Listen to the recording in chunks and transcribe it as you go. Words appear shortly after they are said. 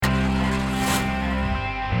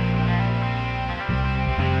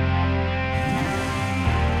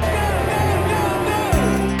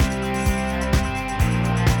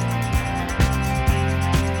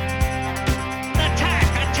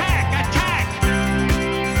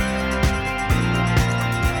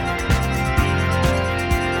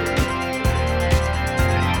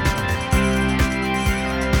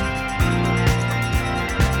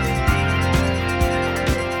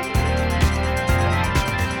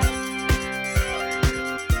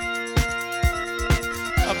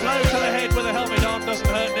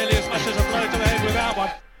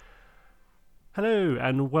Hello,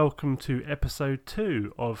 and welcome to episode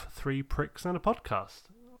 2 of Three Pricks and a Podcast.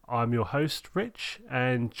 I'm your host, Rich,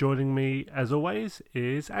 and joining me, as always,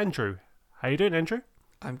 is Andrew. How you doing, Andrew?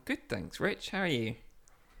 I'm good, thanks, Rich. How are you?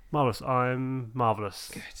 Marvellous. I'm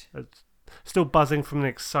marvellous. Good. Still buzzing from an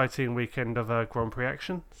exciting weekend of Grand Prix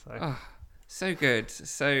action. So. Oh, so good.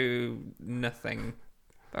 So nothing.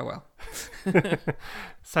 Oh well.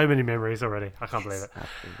 So many memories already. I can't believe it.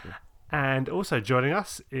 Absolutely. And also joining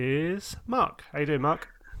us is Mark. How you doing, Mark?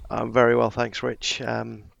 I'm very well, thanks, Rich.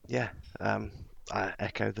 I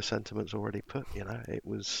echo the sentiments already put. It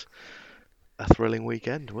was a thrilling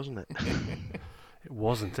weekend, wasn't it? It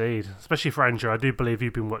was indeed, especially for Andrew. I do believe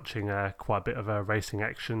you've been watching quite a bit of racing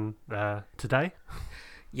action today.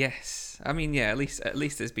 Yes. I mean, yeah. At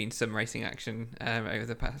least there's been some racing action over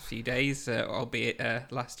the past few days, albeit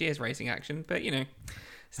last year's racing action. But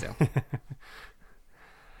still.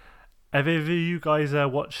 Have either of you guys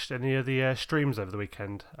watched any of the streams over the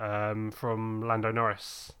weekend from Lando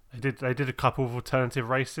Norris? They did a couple of alternative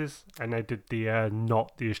races, and they did the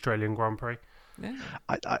not the Australian Grand Prix. Yeah.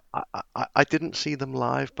 I didn't see them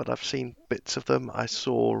live, but I've seen bits of them. I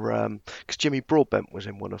saw because Jimmy Broadbent was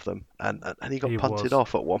in one of them, and he got punted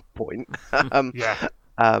off at one point. Yeah.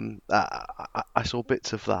 I saw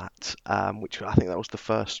bits of that, which I think that was the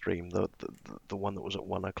first stream, the one that was at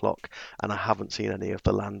 1 o'clock, and I haven't seen any of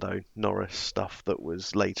the Lando Norris stuff that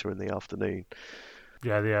was later in the afternoon.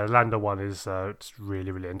 Yeah, the Lando one is it's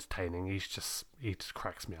really, really entertaining. He just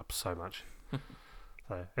cracks me up so much.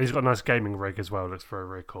 And he's got a nice gaming rig as well. Looks very,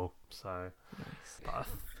 very cool. So, but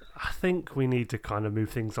I think we need to kind of move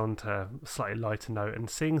things on to a slightly lighter note. And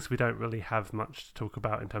seeing as we don't really have much to talk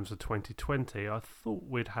about in terms of 2020, I thought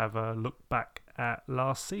we'd have a look back at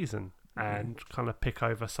last season and kind of pick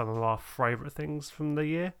over some of our favourite things from the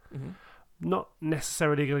year. Mm-hmm. Not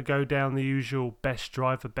necessarily going to go down the usual best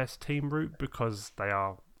driver, best team route, because they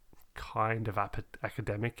are kind of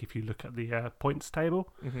academic if you look at the points table.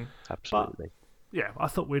 Mm-hmm. Absolutely. But, yeah, I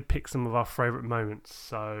thought we'd pick some of our favourite moments.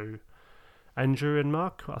 So, Andrew and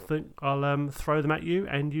Mark, I think I'll throw them at you,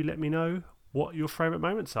 and you let me know what your favourite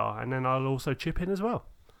moments are, and then I'll also chip in as well.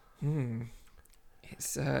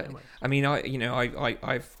 It's. I mean,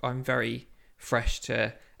 I'm very fresh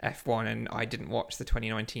to F1, and I didn't watch the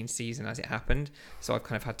 2019 season as it happened, so I've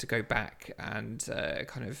kind of had to go back and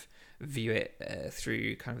kind of view it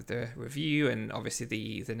through kind of the review and obviously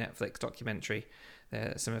the Netflix documentary.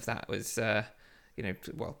 Some of that was.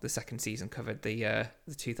 The second season covered the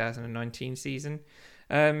 2019 season.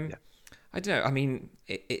 I don't know. I mean,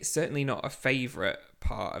 it's certainly not a favourite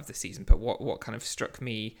part of the season, but what kind of struck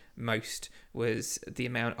me most was the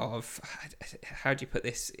amount of, how do you put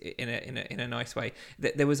this in a nice way?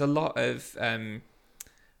 There was a lot of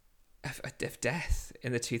death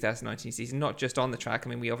in the 2019 season, not just on the track. I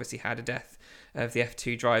mean, we obviously had a death of the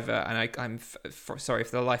F2 driver, and I'm sorry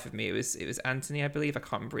for the life of me. It was Anthony, I believe. I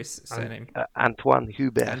can't remember his surname. Antoine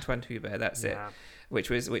Hubert. Antoine Hubert. That's it. Which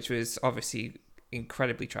was obviously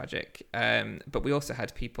incredibly tragic. But we also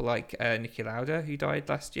had people like Niki Lauda, who died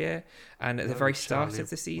last year, and at the very start of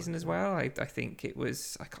the season as well. I think it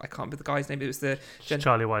was I can't remember the guy's name. It was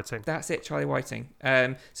Charlie Whiting. That's it, Charlie Whiting.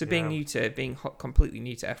 Being completely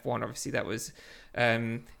new to F1, obviously that was.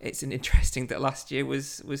 It's an interesting that last year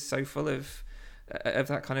was so full of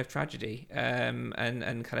that kind of tragedy, and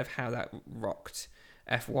kind of how that rocked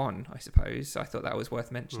F1. I suppose I thought that was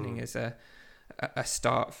worth mentioning as a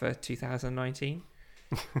start for 2019.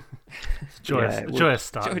 Joyous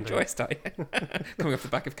start. Joyous start. Coming off the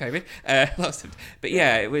back of COVID. But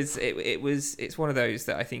yeah, it's one of those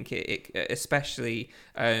that I think it especially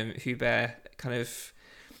Hubert kind of.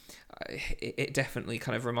 It definitely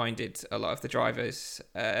kind of reminded a lot of the drivers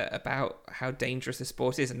about how dangerous the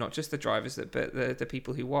sport is, and not just the drivers, but the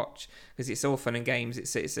people who watch, because it's all fun and games.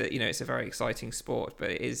 It's a very exciting sport, but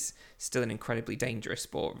it is still an incredibly dangerous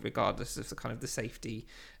sport, regardless of the kind of the safety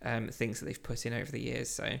things that they've put in over the years.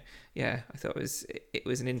 So yeah, I thought it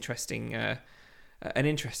was an interesting year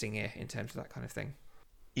in terms of that kind of thing.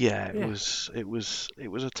 Yeah, it was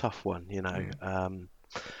a tough one,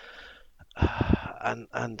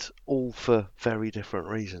 and all for very different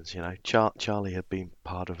reasons. Charlie had been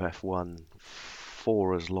part of F1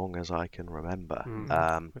 for as long as I can remember,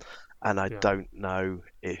 and I don't know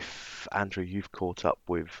if Andrew, you've caught up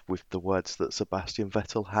with the words that Sebastian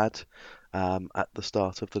Vettel had at the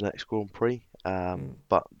start of the next Grand Prix,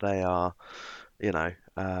 but they are,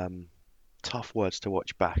 tough words to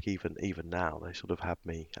watch back even now. They sort of had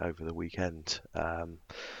me over the weekend.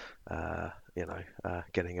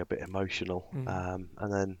 getting a bit emotional.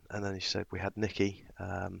 And then he said we had Nicky,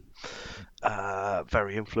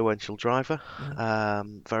 very influential driver,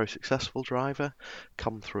 very successful driver,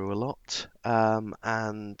 come through a lot,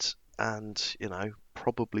 and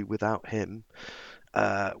probably without him,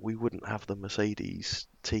 we wouldn't have the Mercedes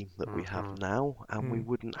team that we have now, and we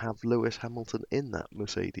wouldn't have Lewis Hamilton in that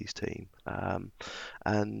Mercedes team.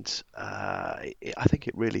 And I think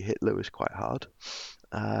it really hit Lewis quite hard.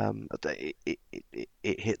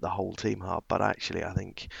 It hit the whole team hard, but actually I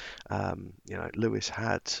think Lewis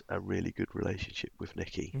had a really good relationship with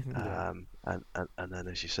Nicky, and then,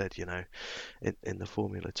 as you said, in the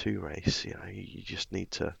Formula 2 race, you just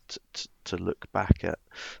need to look back at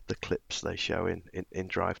the clips they show in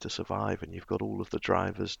Drive to Survive, and you've got all of the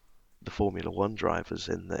drivers, the Formula 1 drivers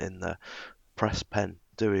in the press pen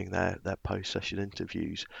doing their post-session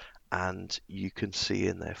interviews, and you can see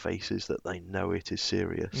in their faces that they know it is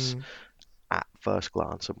serious at first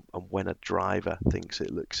glance, and when a driver thinks it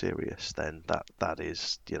looks serious, then that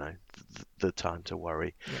is the time to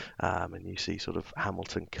worry. And you see sort of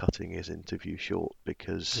Hamilton cutting his interview short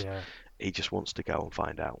because he just wants to go and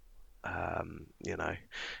find out.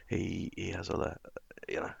 He has a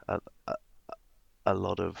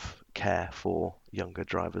lot of care for younger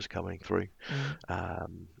drivers coming through,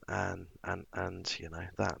 and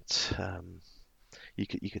that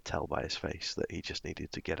you could tell by his face that he just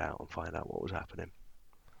needed to get out and find out what was happening.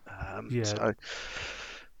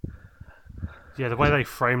 The way they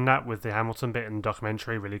framed that with the Hamilton bit in the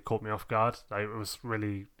documentary really caught me off guard. It was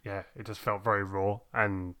really, it just felt very raw,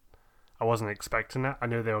 and I wasn't expecting that. I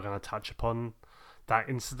knew they were going to touch upon that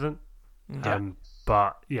incident,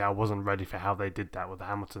 but I wasn't ready for how they did that with the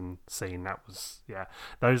Hamilton scene. That was,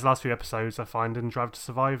 those last few episodes I find in Drive to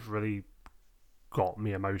Survive really got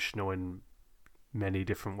me emotional in many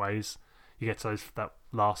different ways. You get to that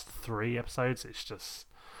last 3 episodes, it's just,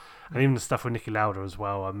 and even the stuff with Niki Lauda as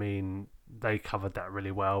well. I mean, they covered that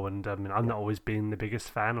really well, and I'm not always been the biggest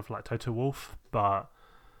fan of like Toto Wolff, but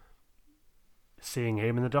seeing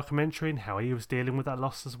him in the documentary and how he was dealing with that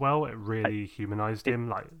loss as well, it really humanised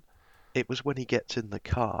him. It was when he gets in the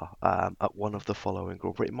car at one of the following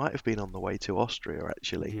Grand Prix. It might have been on the way to Austria,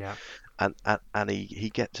 actually. Yeah. And he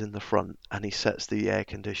gets in the front and he sets the air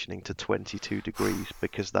conditioning to 22 degrees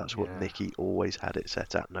because that's what Nicky always had it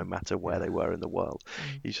set at, no matter where they were in the world.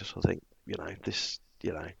 You just sort of think,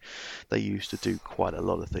 they used to do quite a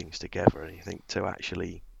lot of things together, and you think to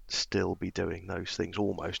actually still be doing those things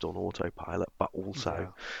almost on autopilot, but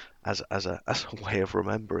also as a way of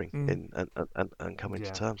remembering and coming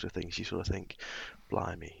to terms with things, you sort of think,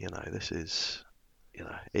 blimey, this is,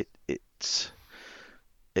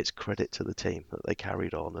 it's credit to the team that they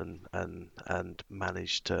carried on and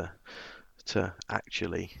managed to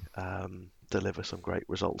actually deliver some great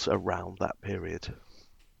results around that period.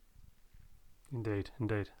 Indeed.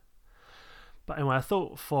 But anyway, I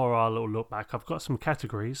thought for our little look back, I've got some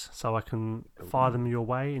categories, so I can fire them your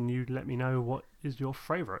way, and you let me know what is your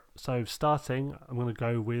favourite. So starting, I'm going to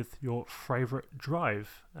go with your favourite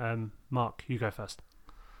drive. Mark, you go first.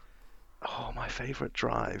 Oh, my favourite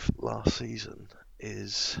drive last season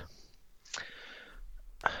is...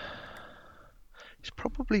 it's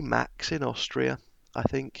probably Max in Austria, I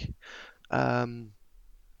think.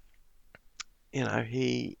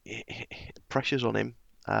 He pressure's on him.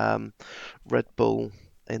 Red Bull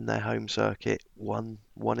in their home circuit won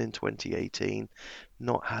in 2018,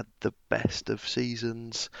 not had the best of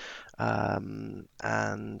seasons, and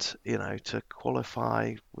to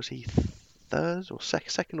qualify, was he third or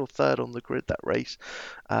second or third on the grid that race,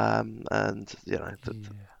 and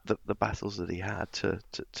the battles that he had to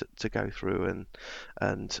go through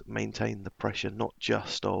and maintain the pressure, not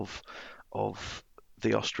just of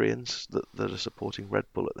the Austrians that are supporting Red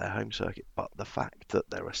Bull at their home circuit, but the fact that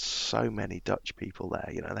there are so many Dutch people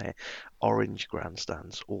there, they're orange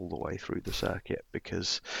grandstands all the way through the circuit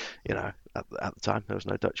because, at the time there was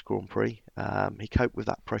no Dutch Grand Prix. He coped with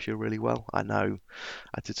that pressure really well. I know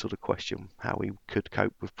I did sort of question how he could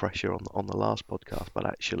cope with pressure on the last podcast, but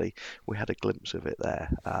actually we had a glimpse of it there.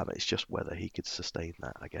 It's just whether he could sustain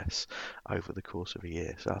that, I guess, over the course of a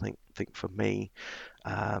year. So I think for me,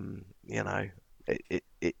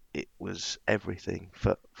 it was everything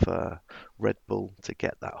for Red Bull to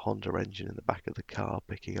get that Honda engine in the back of the car,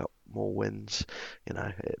 picking up more wins. It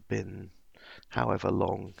had been however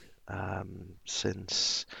long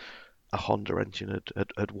since a Honda engine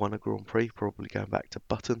had won a Grand Prix, probably going back to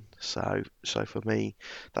Button. So for me,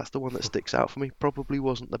 that's the one that sticks out for me. Probably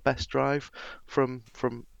wasn't the best drive from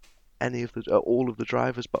any of all of the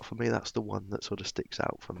drivers, but for me that's the one that sort of sticks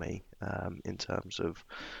out for me in terms of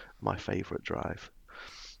my favourite drive.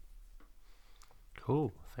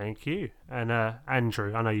 Cool, thank you. And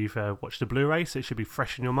Andrew, I know you've watched the Blu-ray, so it should be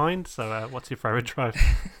fresh in your mind. So, what's your favourite drive?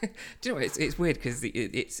 Do you know what? It's weird because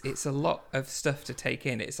it's a lot of stuff to take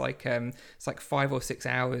in. It's like 5 or 6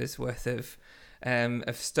 hours worth of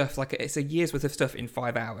stuff. Like it's a year's worth of stuff in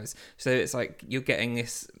 5 hours. So it's like you're getting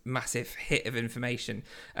this massive hit of information.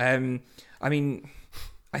 I mean,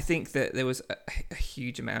 I think that there was a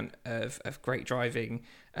huge amount of great driving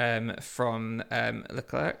from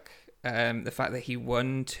Leclerc. The fact that he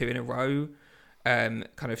won 2 in a row kind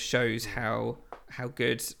of shows how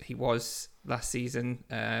good he was last season.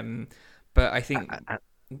 But I think...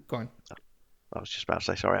 go on. I was just about to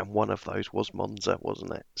say, sorry, and one of those was Monza,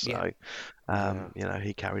 wasn't it? So,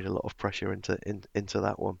 he carried a lot of pressure into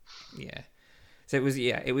that one. Yeah. So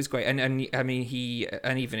it was great. And I mean,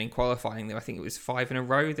 even in qualifying, I think it was 5 in a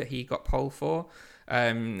row that he got pole for.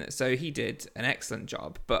 So he did an excellent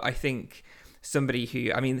job. But I think somebody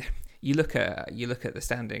who, I mean... You look at the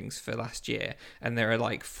standings for last year, and there are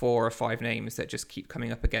like 4 or 5 names that just keep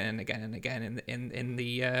coming up again and again and again in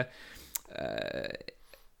the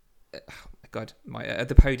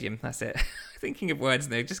the podium. That's it. Thinking of words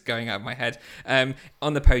and they're just going out of my head.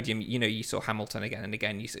 On the podium, you saw Hamilton again and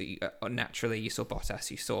again. You saw naturally, you saw Bottas,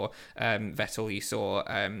 you saw Vettel, you saw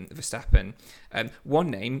Verstappen. One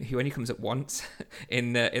name who only comes up once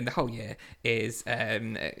in the whole year is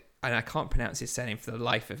and I can't pronounce his surname for the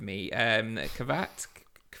life of me. Kvyat.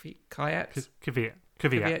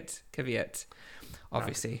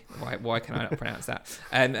 Obviously, why can I not pronounce that?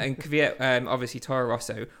 And Kvyat, obviously, Toro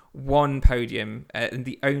Rosso, one podium, and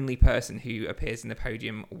the only person who appears in the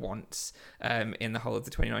podium once in the whole of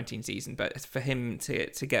the 2019 season. But for him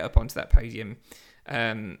to get up onto that podium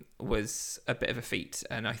was a bit of a feat,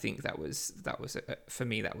 and I think that was for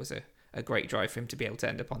me that was a great drive for him to be able to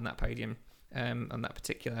end up on that podium on that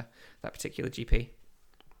particular GP.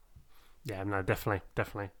 Yeah, no,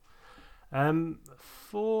 definitely.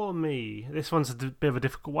 For me, this one's a bit of a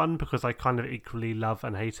difficult one because I kind of equally love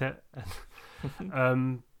and hate it.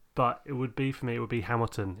 But it would be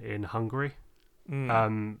Hamilton in Hungary.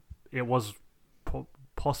 It was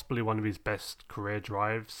possibly one of his best career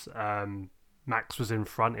drives. Max was in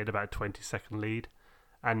front at about a 20-second lead,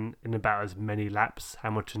 and in about as many laps,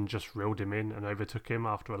 Hamilton just reeled him in and overtook him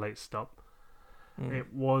after a late stop.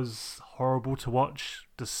 It was horrible to watch,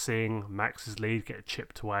 just seeing Max's lead get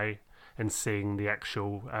chipped away and seeing the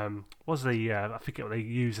actual I forget what they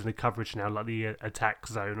use in the coverage now, like the attack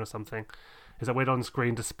zone or something. Is that weird on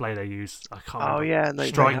screen display they use? I can't remember. Yeah, and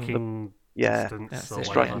striking distance. Or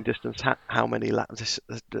striking distance. How many laps?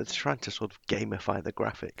 They're trying to sort of gamify the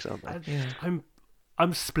graphics, aren't they?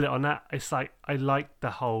 I'm split on that. It's like I like the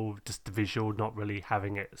whole just the visual, not really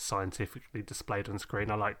having it scientifically displayed on screen.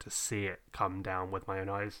 I like to see it come down with my own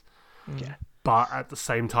eyes. Yeah. But at the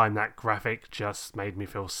same time, that graphic just made me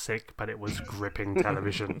feel sick, but it was gripping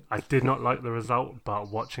television. I did not like the result, but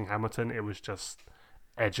watching Hamilton, it was just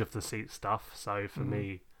edge of the seat stuff. So for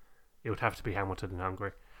me, it would have to be Hamilton in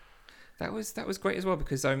Hungary. That was great as well,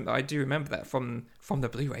 because I do remember that from the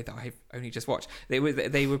Blu-ray that I've only just watched. They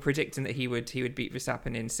were predicting that he would beat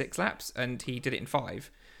Verstappen in 6 laps, and he did it in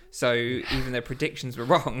 5. So even their predictions were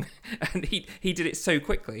wrong, and he did it so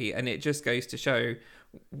quickly, and it just goes to show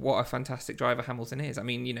what a fantastic driver Hamilton is. I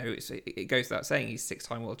mean, it goes without saying he's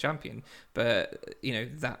 6-time world champion, but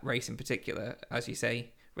that race in particular, as you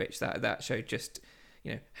say, Rich, that showed just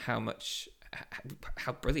how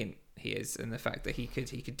brilliant he is, and the fact that he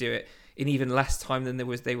could do it in even less time than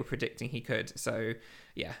they were predicting he could. So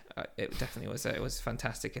yeah, it definitely was a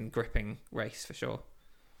fantastic and gripping race for sure.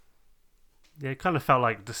 Yeah, it kind of felt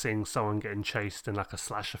like just seeing someone getting chased in like a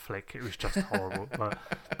slasher flick. It was just horrible,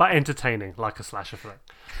 but entertaining, like a slasher flick.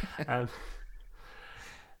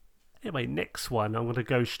 Anyway, next one, I'm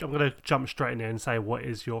gonna jump straight in there and say, what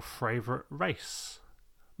is your favourite race,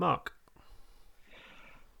 Mark?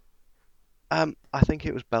 I think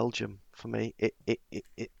it was Belgium for me.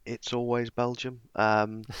 It's always Belgium.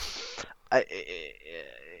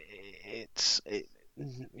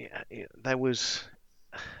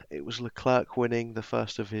 It was Leclerc winning the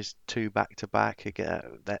first of his 2 back-to-back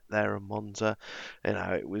again there in Monza.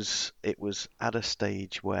 It was at a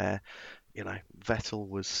stage where Vettel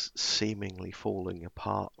was seemingly falling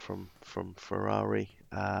apart from Ferrari,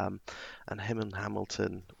 and him and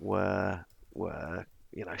Hamilton were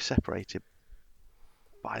separated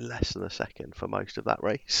by less than a second for most of that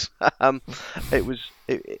race.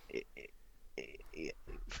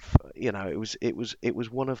 it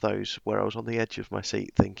was one of those where I was on the edge of my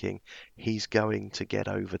seat thinking he's going to get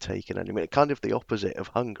overtaken. And I mean, kind of the opposite of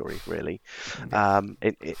Hungary, really,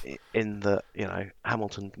 in that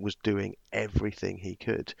Hamilton was doing everything he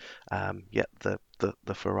could, yet the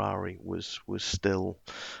Ferrari was still.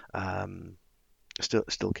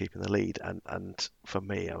 Still keeping the lead, and for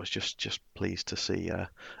me, I was just pleased to see a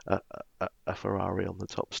Ferrari on the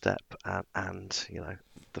top step, and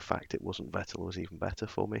the fact it wasn't Vettel was even better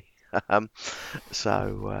for me.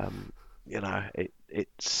 So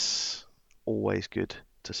it's always good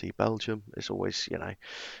to see Belgium. It's always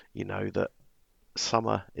that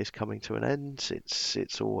summer is coming to an end.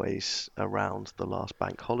 It's always around the last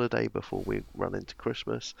bank holiday before we run into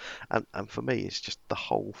Christmas, and for me, it's just the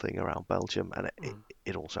whole thing around Belgium, and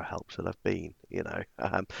it also helps that I've been,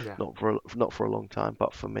 not for a long time,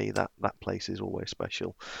 but for me that place is always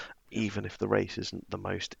special, even if the race isn't the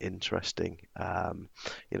most interesting.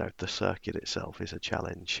 The circuit itself is a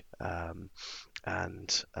challenge,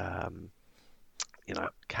 and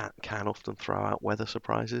can often throw out weather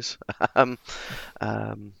surprises.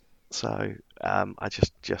 So I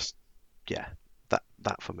just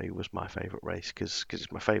that for me was my favourite race because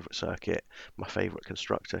it's my favourite circuit, my favourite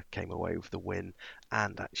constructor came away with the win,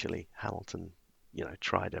 and actually Hamilton,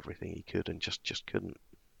 tried everything he could and just couldn't.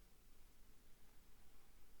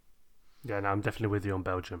 Yeah, no, I'm definitely with you on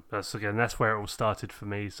Belgium. That's where it all started for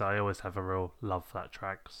me. So I always have a real love for that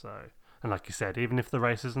track. So, and like you said, even if the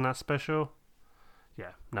race isn't that special.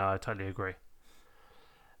 Yeah, no, I totally agree.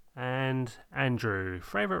 And Andrew,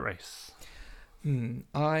 favourite race?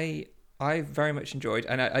 I very much enjoyed,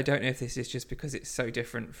 and I don't know if this is just because it's so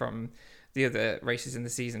different from the other races in the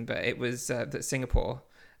season, but it was that Singapore,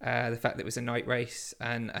 the fact that it was a night race,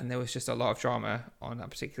 and there was just a lot of drama on that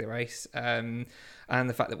particular race, and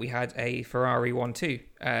the fact that we had a Ferrari 1-2,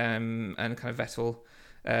 and kind of Vettel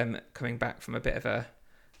coming back from a bit of a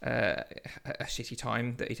shitty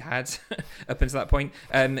time that he'd had up until that point.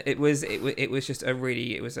 It was a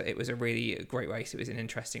really great race. It was an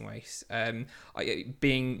interesting race.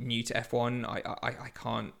 Being new to F1, I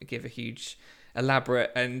can't give a huge elaborate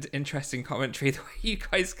and interesting commentary the way you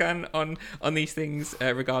guys can on these things,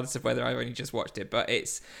 regardless of whether I've only just watched it. But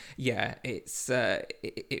it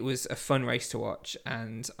was a fun race to watch,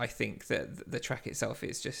 and I think that the track itself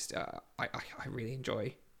is just I really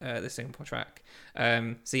enjoy the Singapore track.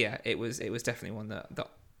 So yeah, it was definitely one that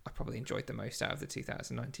I probably enjoyed the most out of the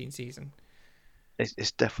 2019 season.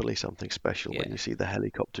 It's definitely something special when you see the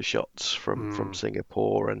helicopter shots from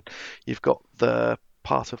Singapore, and you've got the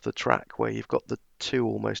part of the track where you've got the two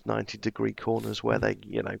almost 90-degree corners where they,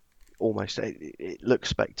 almost it looks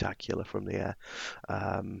spectacular from the air,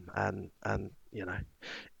 and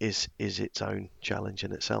is its own challenge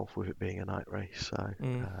in itself with it being a night race. So.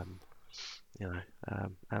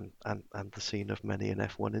 And the scene of many an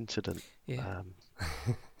F1 incident. Yeah.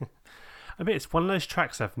 I mean, it's one of those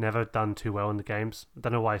tracks I've never done too well in the games. I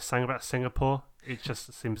don't know why. Something about Singapore, it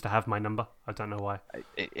just seems to have my number. I don't know why.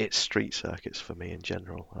 It's street circuits for me in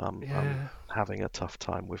general. I'm having a tough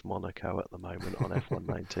time with Monaco at the moment on F1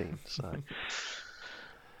 19. So.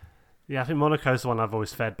 Yeah, I think Monaco's the one I've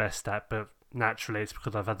always fared best at, but naturally it's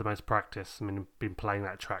because I've had the most practice. I mean, I've been playing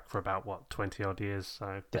that track for about 20 odd years,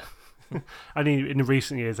 so only in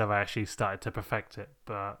recent years I've actually started to perfect it.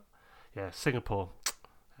 But yeah, Singapore,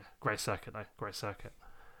 great circuit though, great circuit.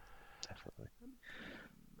 Definitely.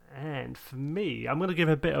 And for me, I'm going to give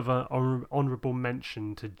a bit of an honourable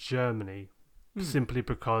mention to Germany, simply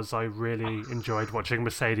because I really enjoyed watching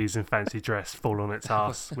Mercedes in fancy dress fall on its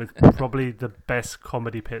ass with probably the best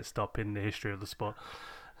comedy pit stop in the history of the sport.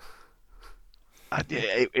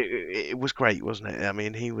 It was great, wasn't it? I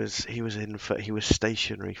mean, he was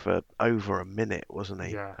stationary for over a minute, wasn't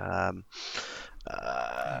he? Yeah.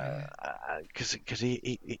 Because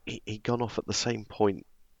he'd gone off at the same point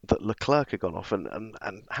that Leclerc had gone off, and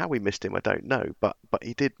how he missed him, I don't know, but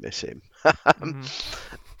he did miss him.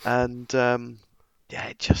 And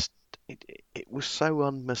it was so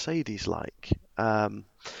un-Mercedes like.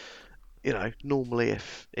 Normally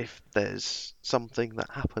if there's something that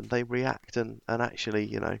happened, they react and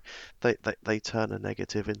actually, they turn a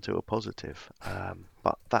negative into a positive.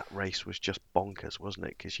 But that race was just bonkers, wasn't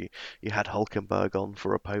it? Because you had Hülkenberg on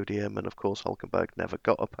for a podium, and of course Hülkenberg never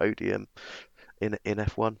got a podium in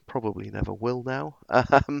F1, probably never will now.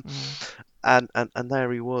 And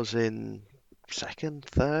there he was in second,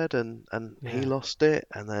 third, and he lost it,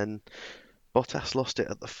 and then Bottas lost it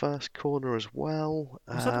at the first corner as well.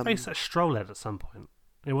 Was that the race that Stroll led at some point?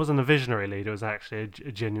 It wasn't a visionary lead; it was actually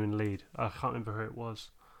a genuine lead. I can't remember who it was.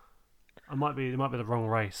 It might be the wrong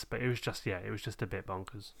race, but it was just a bit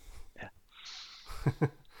bonkers. Yeah.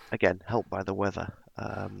 again, helped by the weather.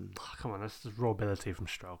 Come on, that's just raw ability from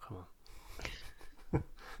Stroll. Come on.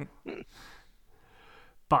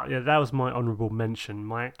 But yeah, that was my honourable mention.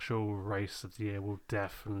 My actual race of the year will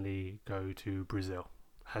definitely go to Brazil.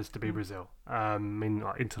 Has to be Brazil. I mean,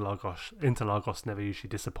 like, Interlagos never usually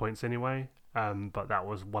disappoints anyway. But that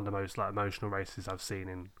was one of the most emotional races I've seen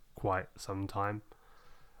in quite some time.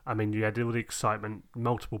 I mean, you had all the excitement,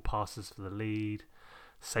 multiple passes for the lead,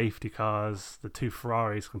 safety cars, the two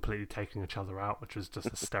Ferraris completely taking each other out, which was just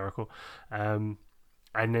hysterical. And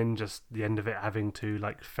then just the end of it having two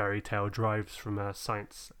fairy tale drives from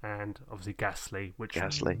Sainz and obviously Gasly,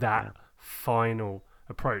 final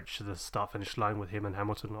approach to the start finish line with him and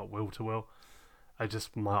Hamilton wheel to wheel.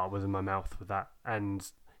 My heart was in my mouth with that, and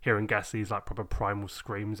hearing Gasly's proper primal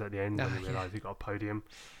screams at the end when he realised he got a podium.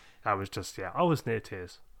 That was just I was near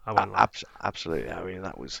tears. I won't lie. Absolutely. I mean,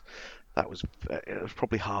 it was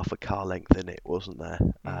probably half a car length in it, wasn't there?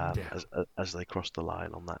 As they crossed the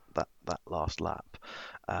line on that last lap,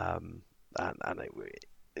 and it,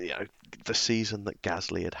 the season that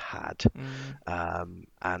Gasly had, and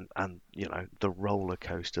the roller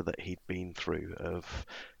coaster that he'd been through of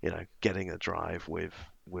getting a drive with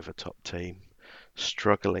a top team,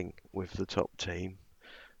 struggling with the top team,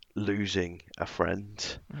 losing a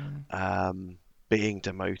friend, being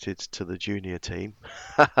demoted to the junior team.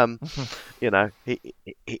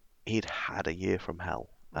 He'd had a year from hell,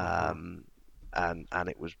 and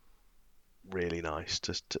it was really nice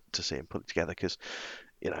to see him put it together, because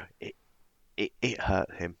it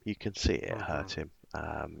hurt him. You can see it hurt him.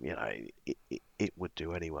 It would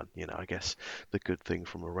do anyone. I guess the good thing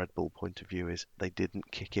from a Red Bull point of view is they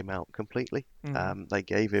didn't kick him out completely. They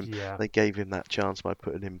gave him that chance by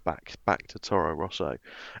putting him back to Toro Rosso,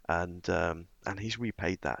 and he's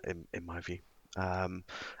repaid that in my view.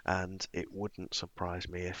 And it wouldn't surprise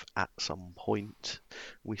me if at some point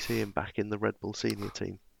we see him back in the Red Bull senior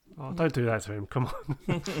team. Oh, don't do that to him. Come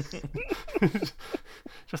on.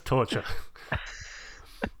 Just torture.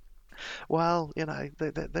 Well,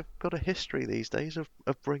 they've got a history these days of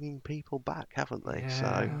bringing people back, haven't they?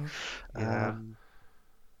 Yeah. So,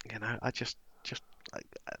 I just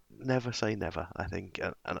never say never, I think,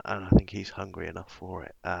 and I think he's hungry enough for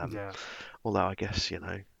it. Although I guess,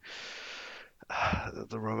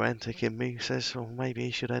 the romantic in me says, well, maybe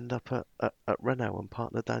he should end up at Renault and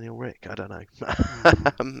partner Daniel Rick. I don't know.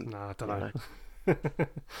 No, I don't know.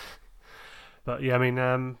 But yeah, I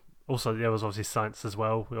mean, also there was obviously Sainz as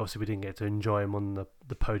well. We didn't get to enjoy him on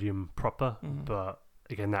the podium proper, but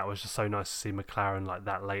again, that was just so nice to see McLaren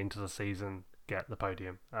that late into the season get the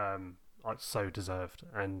podium. So deserved,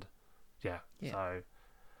 and so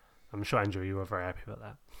I'm sure, Andrew, you were very happy about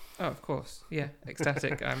that. Oh, of course. Yeah,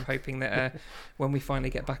 ecstatic. I'm hoping that when we finally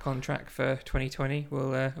get back on track for 2020,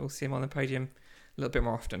 we'll see him on the podium a little bit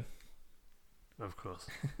more often. Of course.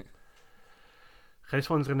 Okay, this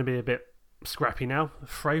one's going to be a bit scrappy now.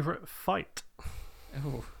 Favourite fight?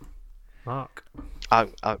 Oh. Mark?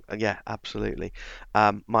 Yeah, absolutely.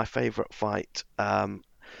 My favourite fight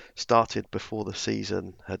started before the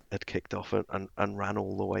season had kicked off and ran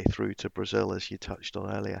all the way through to Brazil, as you touched on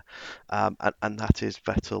earlier, and that is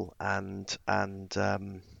Vettel and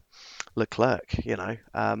Leclerc.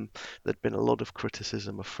 There'd been a lot of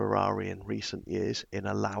criticism of Ferrari in recent years in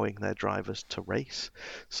allowing their drivers to race,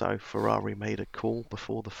 so Ferrari made a call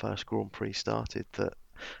before the first Grand Prix started that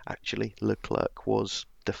actually Leclerc was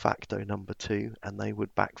de facto number 2 and they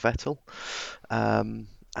would back Vettel.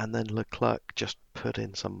 And then Leclerc just put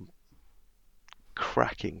in some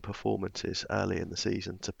cracking performances early in the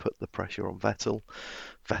season to put the pressure on Vettel.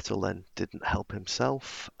 Vettel then didn't help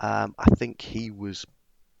himself. I think he was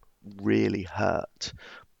really hurt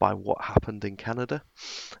by what happened in Canada.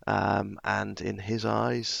 And in his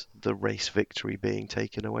eyes, the race victory being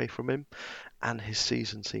taken away from him. And his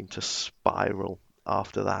season seemed to spiral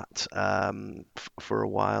after that for a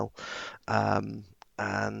while.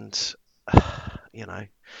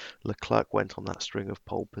 Leclerc went on that string of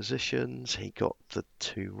pole positions. He got the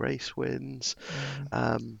 2 race wins,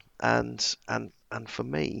 and for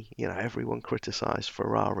me, everyone criticised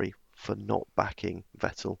Ferrari for not backing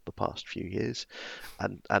Vettel the past few years,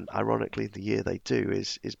 and ironically, the year they do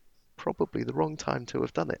is probably the wrong time to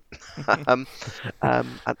have done it.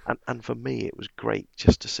 And for me, it was great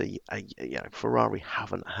just to see Ferrari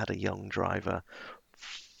haven't had a young driver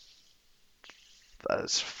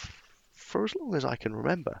for as long as I can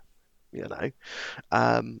remember,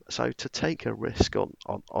 so to take a risk on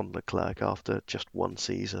Leclerc after just one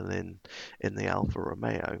season in the Alfa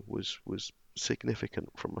Romeo was significant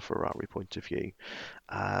from a Ferrari point of view.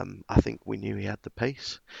 I think we knew he had the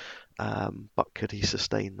pace, but could he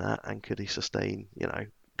sustain that, and could he sustain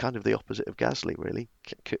kind of the opposite of Gasly, really.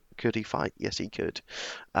 Could he fight? Yes, he could.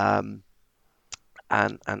 And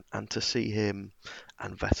to see him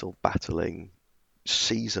and Vettel battling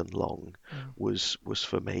season long was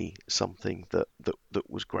for me something that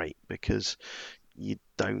was great, because you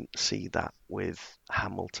don't see that with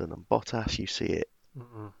Hamilton and Bottas. You see it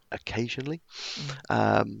occasionally.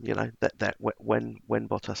 That when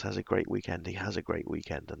Bottas has a great weekend, he has a great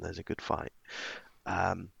weekend, and there's a good fight.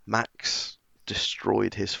 Max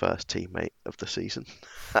destroyed his first teammate of the season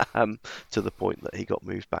to the point that he got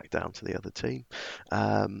moved back down to the other team.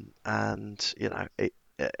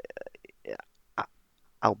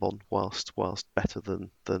 Albon, whilst better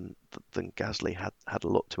than Gasly, had a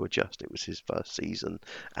lot to adjust. It was his first season,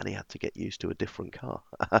 and he had to get used to a different car.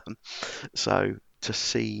 So to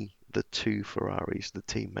see the two Ferraris, the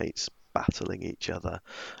teammates, battling each other,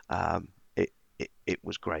 it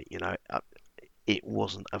was great. It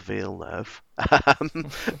wasn't a Villeneuve,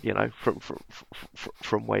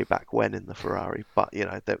 from way back when in the Ferrari, but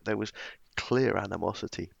there was clear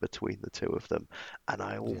animosity between the two of them, and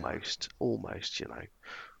I almost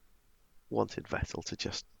wanted Vettel to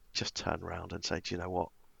just turn around and say, do you know what,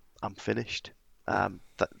 I'm finished.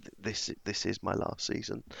 That this is my last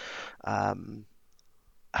season, and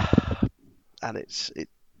it's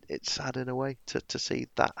sad in a way to see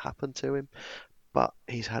that happen to him. But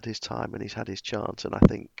he's had his time and he's had his chance, and I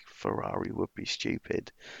think Ferrari would be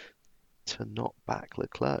stupid to not back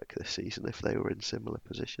Leclerc this season if they were in similar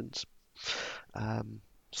positions.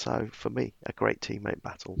 So for me, a great teammate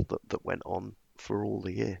battle that went on for all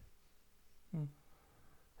the year.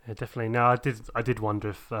 Yeah, definitely. No, I did wonder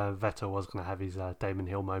if Vettel was going to have his Damon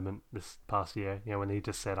Hill moment this past year. When he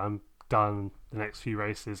just said, "I'm done. The next few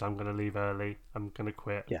races, I'm going to leave early. I'm going to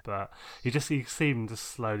quit." Yeah. But he seemed to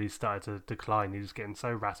slowly start to decline. He was getting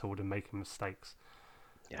so rattled and making mistakes.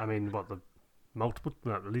 Yeah. I mean, at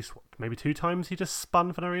least maybe 2 times he just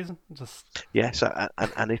spun for no reason.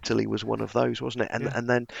 And Italy was one of those, wasn't it? And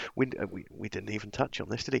then we didn't even touch on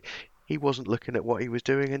this, did he? He wasn't looking at what he was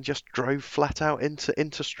doing and just drove flat out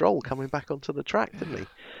into Stroll coming back onto the track, didn't he?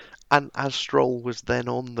 And as Stroll was then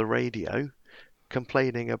on the radio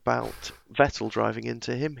complaining about Vettel driving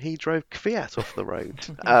into him, he drove Kvyat off the road.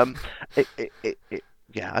 I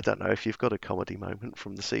don't know if you've got a comedy moment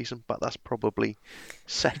from the season, but that's probably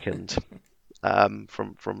second.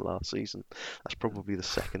 From last season, that's probably the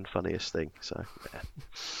second funniest thing. So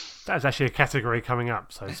that's actually a category coming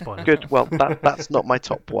up. So spoiler. Good. Well, that's not my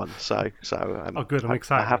top one. So oh, good. I'm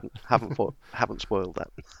excited. I haven't spoiled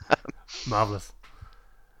that. Marvelous.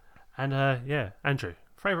 And Andrew,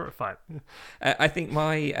 favorite fight? I think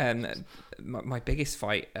my biggest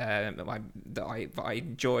fight that I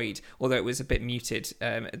enjoyed, although it was a bit muted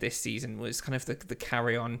this season, was kind of the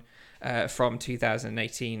carry on from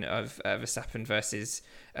 2018 of Verstappen versus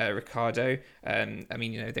Ricciardo. I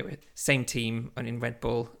mean, they were same team in Red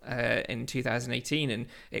Bull in 2018, and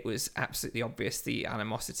it was absolutely obvious the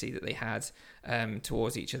animosity that they had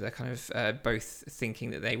towards each other, kind of both thinking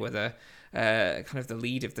that they were the kind of the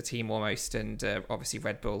lead of the team almost, and obviously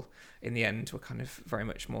Red Bull in the end were kind of very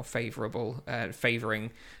much more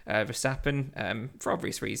favouring Verstappen for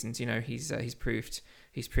obvious reasons. He's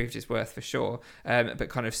proved his worth for sure, but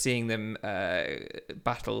kind of seeing them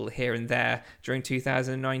battle here and there during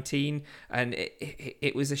 2019, and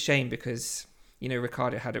it was a shame because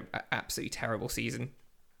Ricciardo had an absolutely terrible season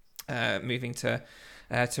moving to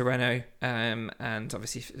Renault, and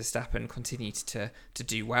obviously Verstappen continued to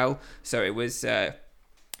do well. So it was a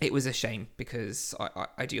shame because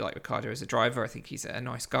I do like Ricciardo as a driver. I think he's a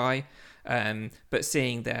nice guy. But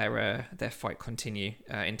seeing their fight continue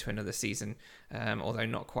into another season, although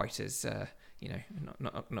not quite as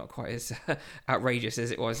not quite as outrageous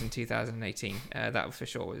as it was in 2018, that for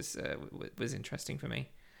sure was interesting for me.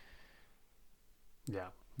 Yeah.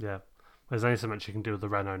 There's only so much you can do with the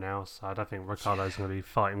Renault now, so I don't think Ricciardo's going to be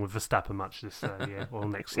fighting with Verstappen much this year, or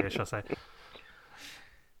next year, shall I say.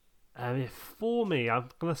 For me, I'm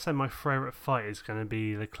going to say my favourite fight is going to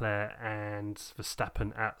be Leclerc and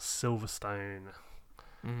Verstappen at Silverstone,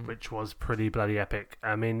 which was pretty bloody epic.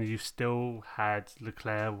 I mean, you still had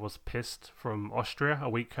Leclerc was pissed from Austria a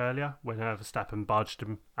week earlier when Verstappen barged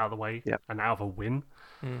him out of the way and out of a win.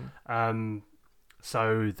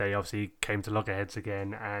 So they obviously came to loggerheads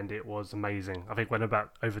again, and it was amazing. I think went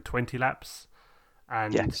about over 20 laps,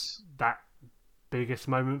 and that biggest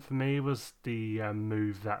moment for me was the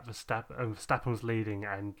move that Verstappen was leading,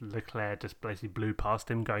 and Leclerc just basically blew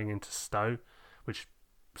past him going into Stowe, which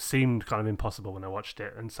seemed kind of impossible when I watched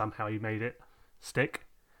it, and somehow he made it stick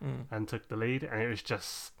and took the lead, and it was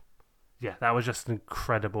just that was just an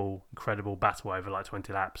incredible battle over like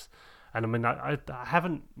 20 laps. And I mean, I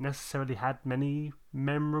haven't necessarily had many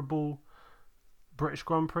memorable British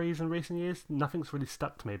Grand Prix in recent years. Nothing's really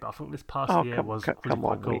stuck to me, but I think this past year was really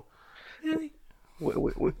quite cool. Really?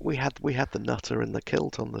 We had the nutter in the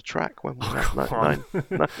kilt on the track when we had 9.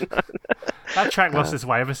 That track lost its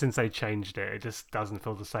way ever since they changed it. It just doesn't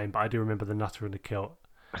feel the same. But I do remember the nutter in the kilt.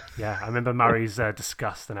 Yeah, I remember Murray's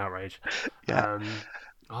disgust and outrage. Yeah.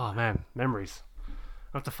 Oh man, memories.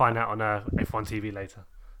 I'll have to find out on F1 TV later.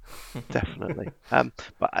 Definitely.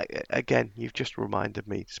 But again, you've just reminded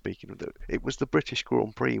me. Speaking of it was the British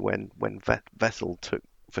Grand Prix when Vettel took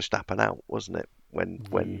Verstappen out, wasn't it? When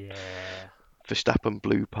Verstappen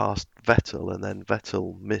blew past Vettel, and then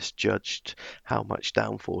Vettel misjudged how much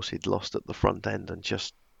downforce he'd lost at the front end and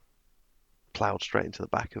just ploughed straight into the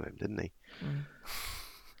back of him, didn't he?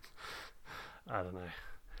 I don't know.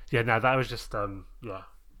 Yeah, no, that was just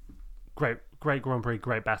great Grand Prix,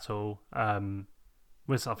 great battle. I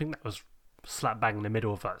think that was slap bang in the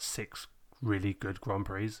middle of 6 really good Grand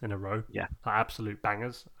Prix in a row. Yeah, like absolute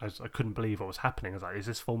bangers. I couldn't believe what was happening. I was like, is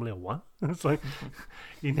this Formula One? It's like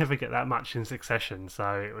you never get that much in succession.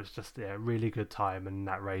 So it was just a really good time, and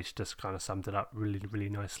that race just kind of summed it up really, really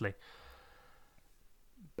nicely.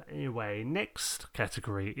 But anyway, next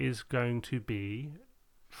category is going to be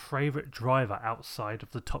favourite driver outside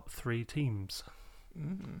of the top 3 teams.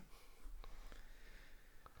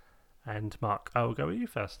 And Mark, I will go with you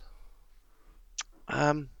first.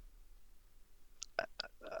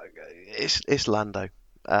 It's Lando.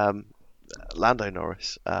 Lando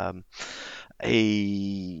Norris.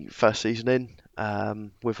 He first season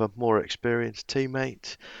in with a more experienced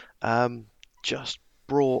teammate, just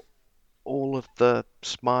brought all of the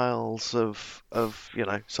smiles of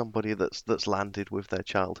somebody that's landed with their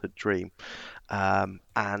childhood dream,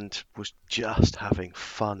 and was just having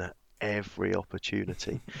fun at every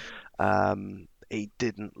opportunity. He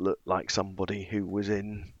didn't look like somebody who was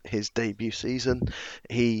in his debut season.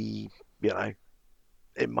 He,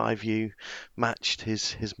 in my view, matched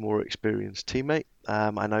his more experienced teammate.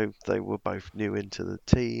 I know they were both new into the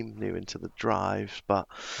team, new into the drives, but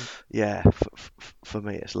yeah, for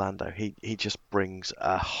me it's Lando. He just brings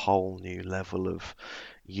a whole new level of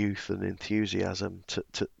youth and enthusiasm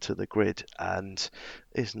to the grid, and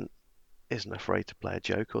isn't afraid to play a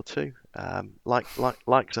joke or two,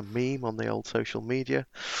 likes a meme on the old social media,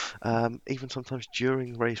 even sometimes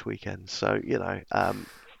during race weekends. So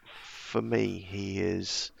for me, he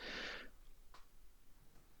is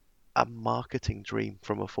a marketing dream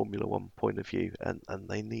from a Formula One point of view, and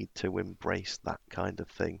they need to embrace that kind of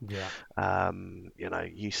thing.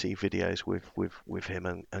 You see videos with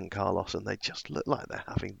him and Carlos, and they just look like they're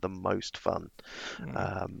having the most fun.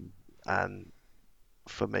 And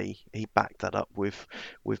for me, he backed that up with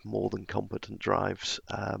more than competent drives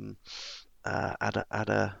at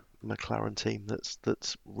a McLaren team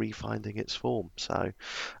that's refinding its form. So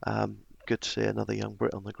good to see another young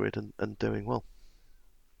Brit on the grid and doing well.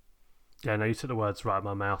 Yeah, no, you took the words right out of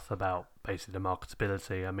my mouth about basically the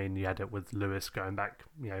marketability. I mean, you had it with Lewis going back,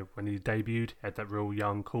 when he debuted, he had that real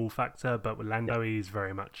young, cool factor. But with Lando, he's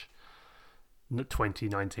very much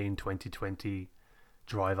 2019, 2020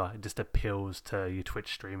 driver. It just appeals to your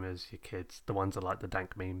Twitch streamers, your kids, the ones that like the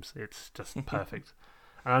dank memes. It's just perfect.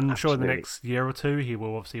 And I'm sure in the next year or two, he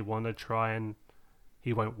will obviously want to try, and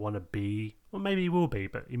he won't want to be, or maybe he will be,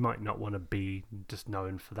 but he might not want to be just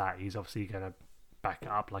known for that. He's obviously going to back it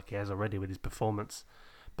up like he has already with his performance.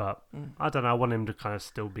 But I don't know, I want him to kind of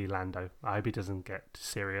still be Lando. I hope he doesn't get too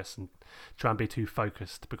serious and try and be too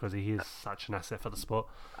focused, because he is such an asset for the sport.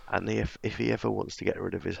 And if he ever wants to get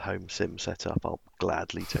rid of his home sim setup, I'll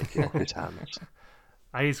gladly take it off his hands.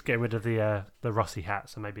 He's getting rid of the Rossi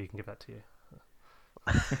hat, so maybe he can give that to you.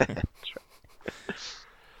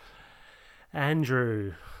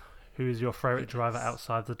 Andrew, who is your favourite driver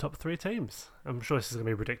outside the top 3 teams? I'm sure this is going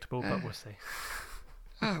to be predictable, but we'll see.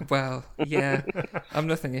 Oh, well, yeah. I'm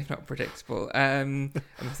nothing if not predictable. I'm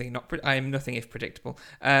nothing if predictable.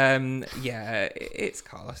 Yeah, it's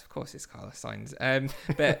Carlos. Of course, it's Carlos Sainz.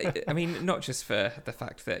 But I mean, not just for the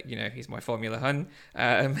fact that he's my Formula Hun.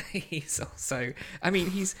 He's also,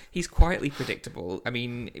 he's quietly predictable. I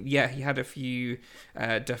mean, yeah, he had a few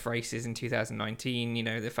duff races in 2019.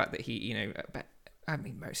 The fact that he,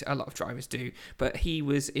 a lot of drivers do, but he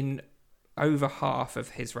was in over half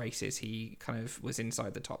of his races, he kind of was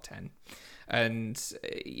inside the top 10, and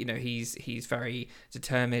he's very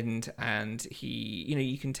determined, and he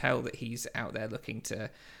you can tell that he's out there looking to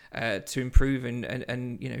improve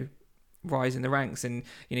and rise in the ranks. And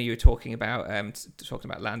you were talking about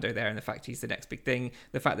Lando there, and the fact he's the next big thing.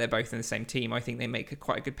 The fact they're both in the same team, I think they make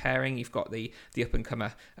quite a good pairing. You've got the up and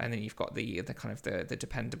comer, and then you've got the kind of the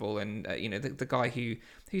dependable, and the guy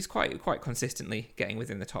who's quite consistently getting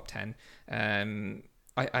within the top 10. And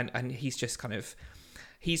he's just kind of.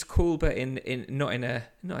 He's cool, but not in a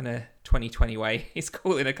 2020 way. He's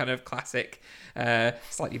cool in a kind of classic,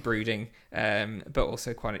 slightly brooding, but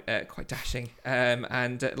also quite dashing,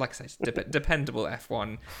 and like I said, dependable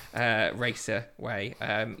F1 racer way.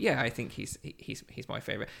 I think he's my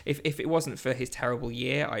favourite. If it wasn't for his terrible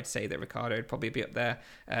year, I'd say that Ricciardo would probably be up there.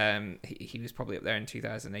 He was probably up there in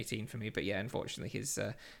 2018 for me, but yeah, unfortunately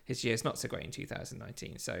his year's not so great in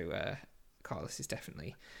 2019. So Carlos is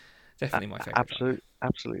definitely my favourite.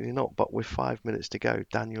 Absolutely not. But with 5 minutes to go,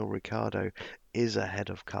 Daniel Ricciardo is ahead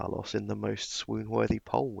of Carlos in the most swoon-worthy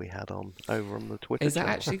poll we had over on the Twitter. Is that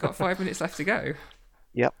actually got 5 minutes left to go?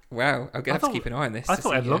 Yep. Wow, I'm gonna have to keep an eye on this. I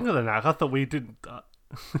thought it had longer than that. I thought we did.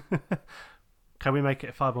 Can we make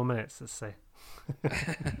it 5 more minutes? Let's see.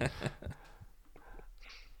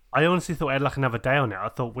 I honestly thought I had like another day on it. I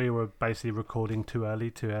thought we were basically recording too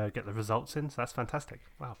early to get the results in, so that's fantastic.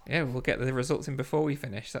 Wow. Yeah, we'll get the results in before we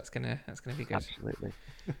finish. That's gonna be good. Absolutely.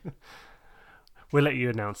 We'll let you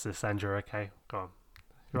announce this, Andrew. Okay, go on.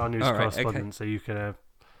 You're our news correspondent, so you can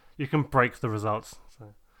break the results.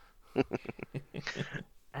 So.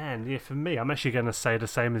 And yeah, for me, I'm actually going to say the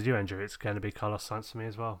same as you, Andrew. It's going to be Carlos Sainz for me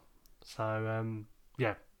as well. So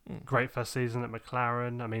great first season at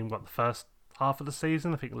McLaren. I mean, the first half of the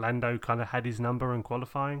season, I think Lando kind of had his number in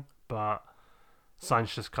qualifying, but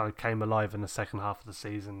Sainz just kind of came alive in the second half of the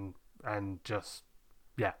season and just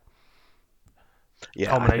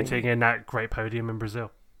culminating in that great podium in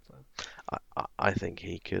Brazil. So. I think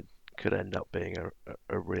he could end up being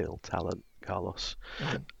a real talent, Carlos.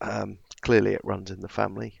 Mm-hmm. Clearly it runs in the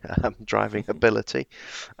family, driving ability,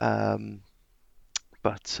 but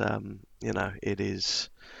it is.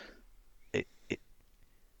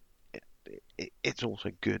 It's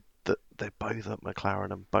also good that they're both at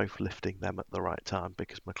McLaren and both lifting them at the right time,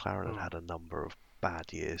 because McLaren had a number of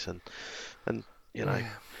bad years, and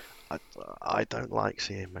I don't like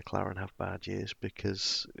seeing McLaren have bad years,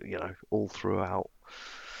 because all throughout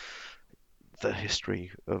the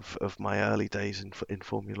history of my early days in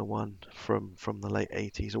Formula One, from the late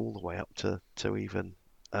 80s all the way up to even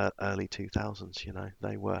early 2000s,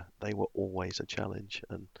 they were always a challenge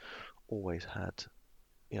and always had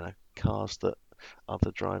cars that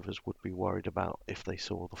other drivers would be worried about if they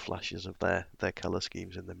saw the flashes of their colour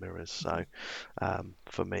schemes in the mirrors. So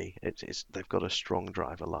for me, it's they've got a strong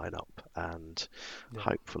driver lineup, and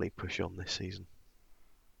hopefully push on this season.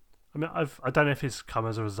 I mean, I don't know if it's come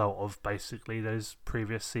as a result of basically those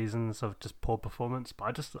previous seasons of just poor performance,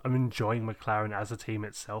 but I'm enjoying McLaren as a team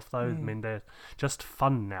itself, though. I mean, they're just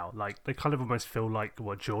fun now. Like, they kind of almost feel like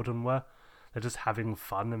what Jordan were. They're just having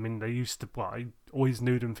fun. I mean, they used to. I always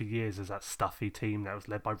knew them for years as that stuffy team that was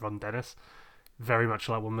led by Ron Dennis. Very much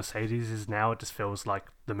like what Mercedes is now. It just feels like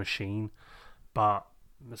the machine. But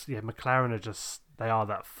McLaren they are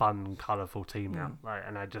that fun, colourful team now.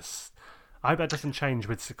 And I hope that doesn't change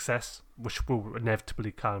with success, which will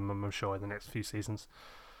inevitably come, I'm sure, in the next few seasons.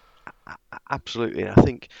 Absolutely. I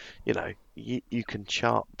think you can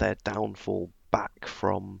chart their downfall back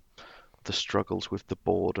from the struggles with the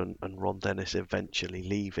board and Ron Dennis eventually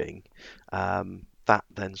leaving, that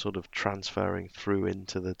then sort of transferring through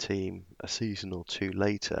into the team a season or two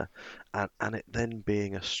later, and it then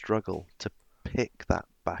being a struggle to pick that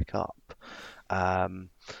back up.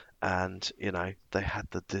 And they had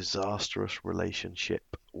the disastrous relationship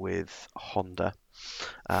with Honda,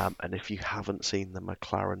 and if you haven't seen the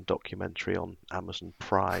McLaren documentary on Amazon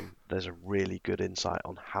Prime, there's a really good insight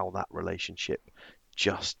on how that relationship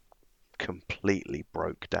just completely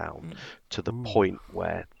broke down to the point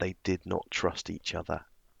where they did not trust each other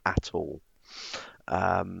at all.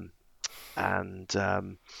 They've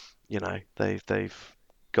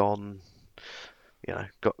gone,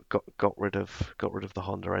 got rid of the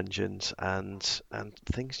Honda engines, and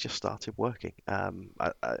things just started working.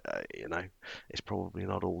 It's probably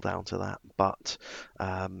not all down to that, but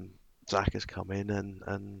Zach has come in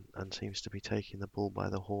and seems to be taking the bull by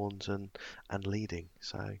the horns and leading.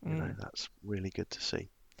 So that's really good to see.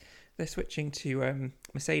 They're switching to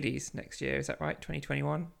Mercedes next year. Is that right?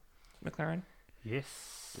 2021, McLaren.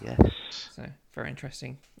 Yes. So very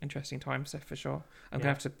interesting times for sure. I'm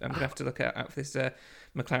gonna have to look out for this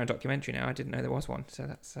McLaren documentary now. I didn't know there was one, so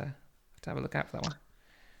that's have to have a look out for that one.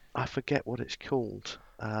 I forget what it's called.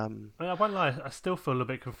 I won't lie, I still feel a little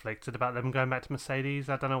bit conflicted about them going back to Mercedes.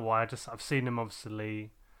 I don't know why. I've seen them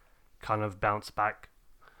obviously kind of bounce back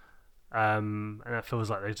And it feels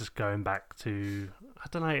like they're just going back to, I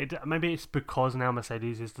don't know, maybe it's because now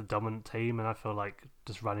Mercedes is the dominant team, and I feel like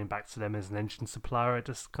just running back to them as an engine supplier, it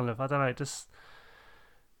just kind of, I don't know,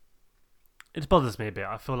 it bothers me a bit.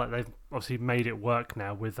 I feel like they've obviously made it work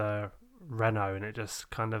now with Renault, and it just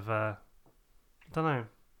kind of, I don't know.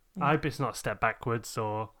 I hope it's not a step backwards,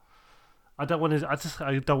 or I don't want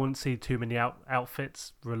to see too many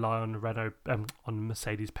outfits rely on Renault on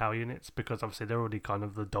Mercedes power units, because obviously they're already kind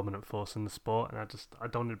of the dominant force in the sport, and I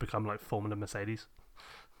don't want it to become like Formula Mercedes.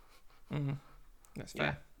 Mm-hmm. That's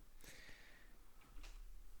fair.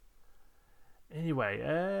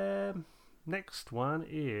 Anyway, next one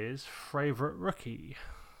is favourite rookie.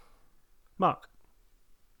 Mark.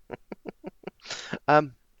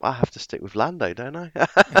 I have to stick with Lando, don't I?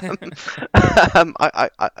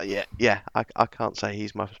 I can't say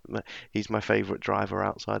he's my favourite driver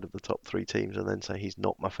outside of the top 3 teams, and then say he's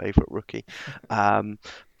not my favourite rookie.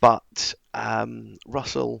 But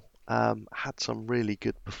Russell had some really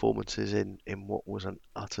good performances in what was an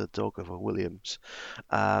utter dog of a Williams,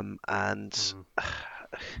 and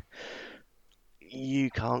you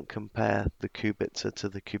can't compare the Kubica to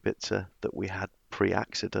the Kubica that we had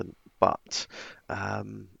pre-accident. But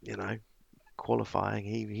qualifying,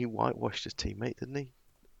 he whitewashed his teammate, didn't he?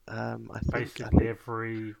 I think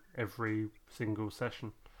every single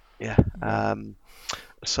session. Yeah.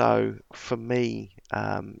 So for me,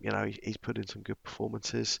 he's put in some good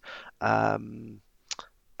performances. Albon,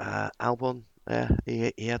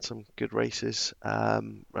 he had some good races,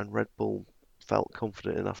 and Red Bull felt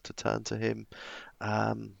confident enough to turn to him.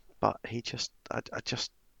 But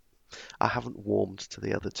I haven't warmed to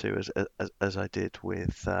the other two as I did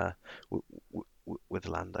with Lando.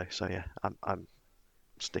 So yeah, I'm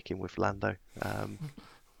sticking with Lando. How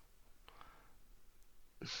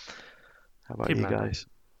about you guys?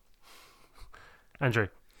 Andrew.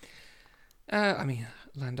 I mean,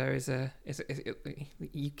 Lando is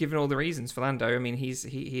you've given all the reasons for Lando. I mean, he's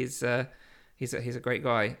a great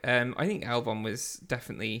guy. I think Albon was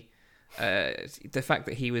definitely the fact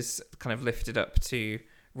that he was kind of lifted up to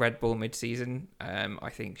Red Bull mid-season, I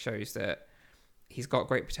think shows that he's got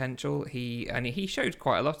great potential. He showed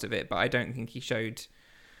quite a lot of it, but I don't think he showed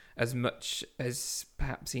as much as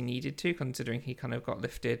perhaps he needed to, considering he kind of got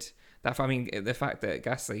lifted. I mean, the fact that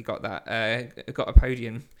Gasly got a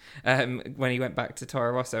podium when he went back to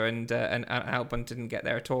Toro Rosso, and Albon didn't get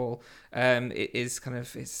there at all, it's kind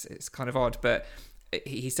of odd, but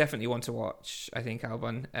he's definitely one to watch, I think,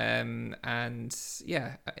 Albon. And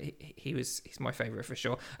yeah, he's my favourite for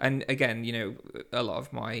sure. And again, a lot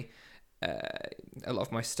of my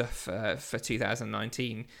stuff for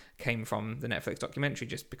 2019 came from the Netflix documentary,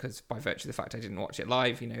 just because by virtue of the fact I didn't watch it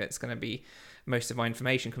live, it's going to be most of my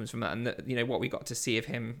information comes from that, and what we got to see of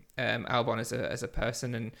him, Albon as a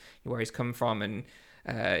person, and where he's come from, and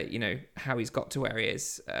how he's got to where he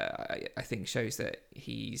is, I think shows that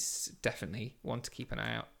he's definitely one to keep an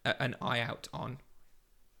eye out on.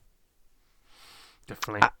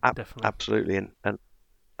 Definitely. Absolutely,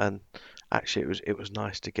 and actually it was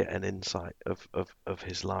nice to get an insight of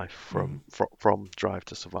his life from Drive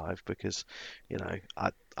to Survive, because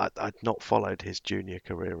I'd not followed his junior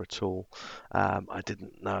career at all. I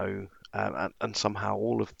didn't know, and somehow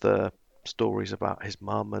all of the stories about his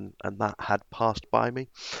mum and that had passed by me,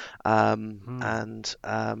 and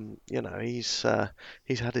he's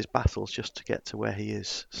had his battles just to get to where he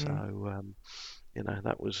is. So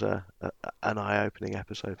that was an eye-opening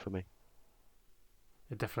episode for me.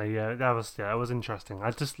 It definitely, that was interesting.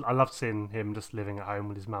 I loved seeing him just living at home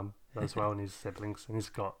with his mum as well and his siblings, and he's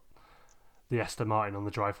got the Aston Martin on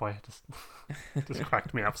the driveway. Just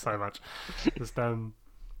cracked me up so much.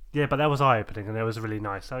 Yeah, but that was eye-opening, and it was really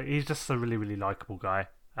nice. So he's just a really, really likeable guy.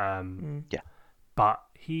 Yeah. But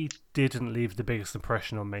he didn't leave the biggest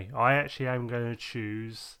impression on me. I actually am going to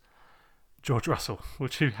choose George Russell,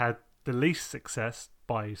 who had the least success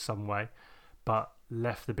by some way, but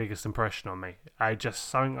left the biggest impression on me.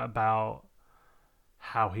 Something about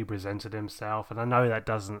how he presented himself, and I know that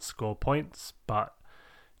doesn't score points, but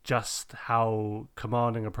just how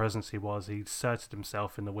commanding a presence he was. He asserted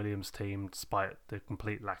himself in the Williams team despite the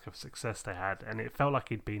complete lack of success they had, and it felt like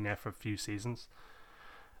he'd been there for a few seasons.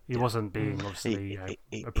 He wasn't being obviously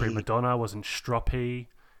a prima donna, wasn't stroppy.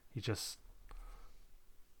 He just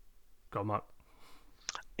got him up.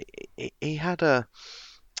 He had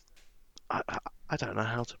I don't know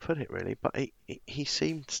how to put it really, but he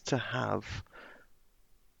seemed to have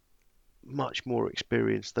much more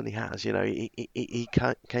experience than he has. He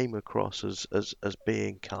came across as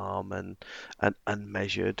being calm and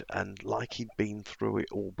measured, and like he'd been through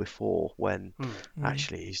it all before. When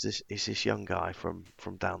actually he's this young guy from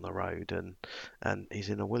down the road, and he's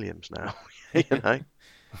in a Williams now. He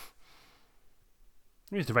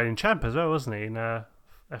was the reigning champ as well, wasn't he, in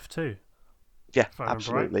F2? Yeah,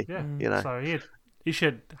 absolutely. Right. Yeah. So he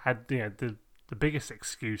should had the biggest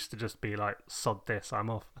excuse to just be like, sod this, I'm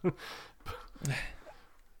off.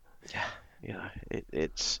 Yeah,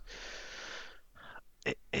 it's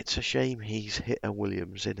a shame he's hit a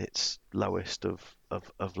Williams in its lowest of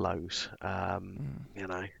lows.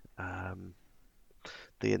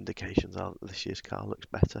 The indications are that this year's car looks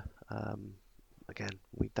better. Again,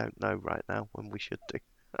 we don't know right now when we should do.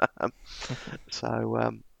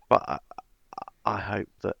 But I hope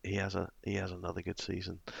that he has another good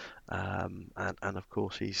season, and of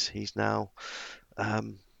course he's now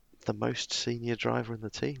the most senior driver in the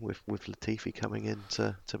team, with Latifi coming in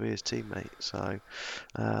to be his teammate. So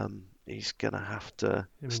he's gonna have to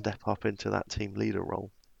step up into that team leader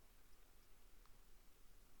role.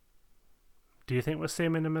 Do you think we'll see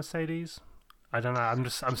him in a Mercedes? I don't know.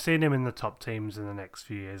 I'm seeing him in the top teams in the next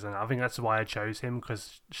few years, and I think that's why I chose him,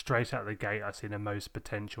 because straight out of the gate I see the most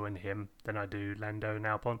potential in him than I do Lando and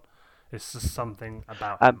Albon. It's just something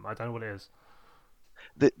about him. I don't know what it is.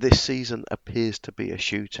 This season appears to be a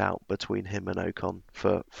shootout between him and Ocon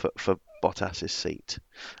for Bottas's seat.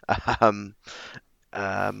 But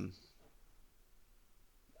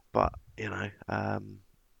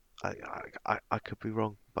I could be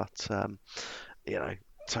wrong, but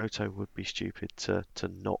Toto would be stupid to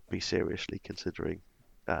not be seriously considering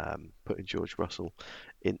putting George Russell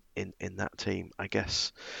in that team. I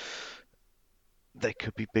guess there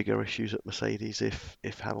could be bigger issues at Mercedes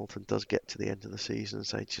if Hamilton does get to the end of the season and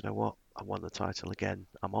say, do you know what, I won the title again,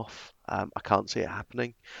 I'm off. I can't see it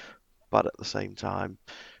happening, but at the same time,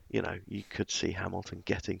 you could see Hamilton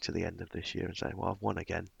getting to the end of this year and saying, well, I've won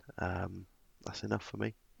again. That's enough for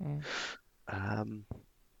me.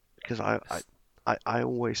 Because I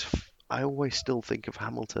always still think of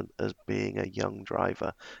Hamilton as being a young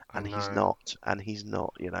driver, and he's not. He's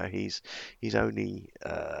only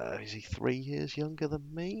is he 3 years younger than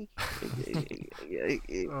me?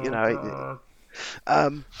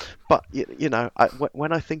 But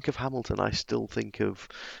when I think of Hamilton, I still think of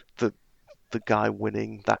the guy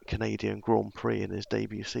winning that Canadian Grand Prix in his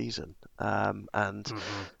debut season, and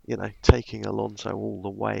taking Alonso all the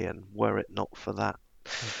way, and were it not for that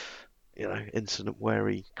incident where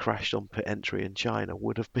he crashed on pit entry in China,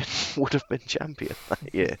 would have been champion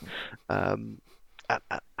that year. And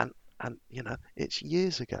it's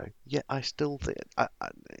years ago. Yet I still think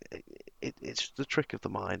it's the trick of the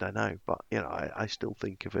mind, I know, but I still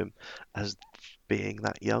think of him as being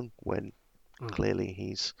that young when clearly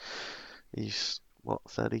he's what,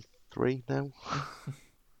 33 now.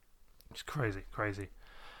 It's crazy. I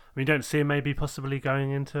mean, you don't see him maybe possibly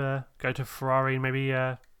going go to Ferrari maybe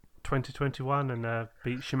 2021 and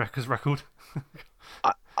beat Schumacher's record.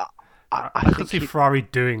 I could see Ferrari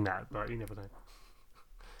doing that, but you never know.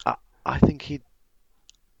 I think he'd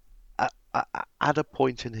at a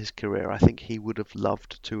point in his career, I think he would have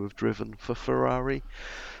loved to have driven for Ferrari.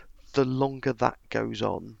 The longer that goes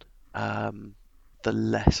on, the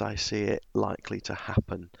less I see it likely to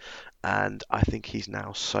happen. And I think he's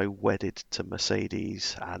now so wedded to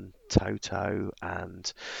Mercedes and Toto,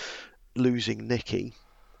 and losing Nicky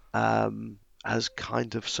has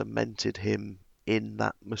kind of cemented him in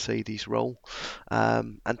that Mercedes role.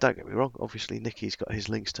 And don't get me wrong, obviously Nicky's got his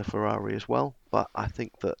links to Ferrari as well, but I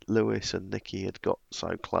think that Lewis and Nicky had got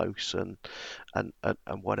so close and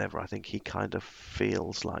whatever, I think he kind of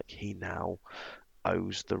feels like he now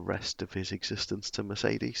owes the rest of his existence to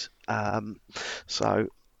Mercedes. So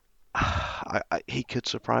he could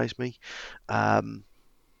surprise me,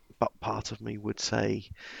 but part of me would say,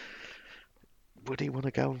 would he want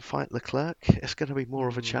to go and fight Leclerc? It's going to be more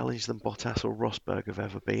of a challenge than Bottas or Rosberg have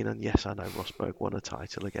ever been. And yes, I know Rosberg won a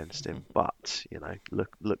title against him, but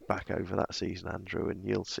look back over that season, Andrew, and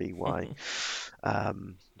you'll see why. That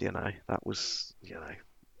was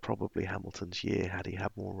probably Hamilton's year had he had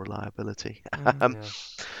more reliability.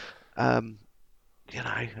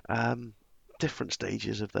 Different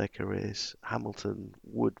stages of their careers, Hamilton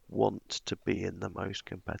would want to be in the most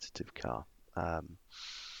competitive car.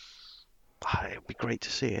 It'd be great to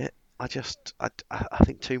see it. I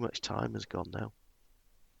think too much time has gone now.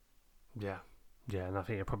 Yeah, and I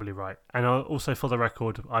think you're probably right. And also, for the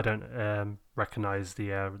record, I don't recognise the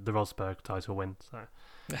Rosberg title win. So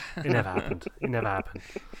it never happened.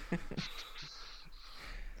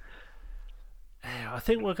 Anyway, I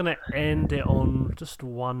think we're going to end it on just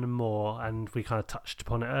one more, and we kind of touched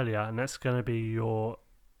upon it earlier, and that's going to be your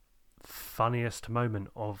funniest moment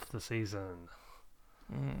of the season.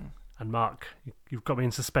 And Mark, you've got me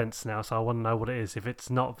in suspense now, so I want to know what it is. If it's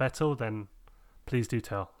not Vettel, then please do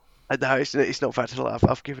tell. No, it's not Vettel.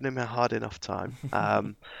 I've given him a hard enough time.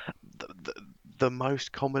 The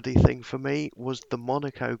most comedy thing for me was the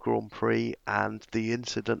Monaco Grand Prix and the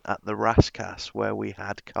incident at the Rascasse where we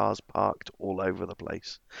had cars parked all over the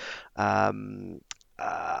place.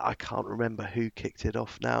 I can't remember who kicked it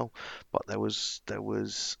off now, but there was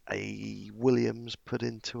a Williams put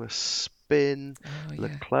into a spin.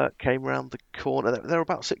 Leclerc came around the corner. There were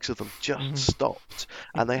about 6 of them just stopped,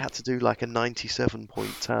 and they had to do like a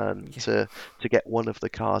 97-point turn to get one of the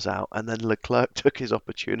cars out. And then Leclerc took his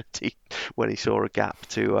opportunity when he saw a gap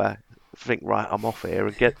to think, right, I'm off here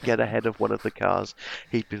and get ahead of one of the cars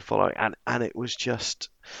he'd been following. And it was just.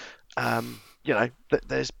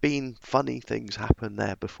 There's been funny things happen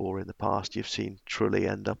there before in the past. You've seen Trulli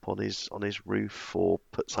end up on his roof or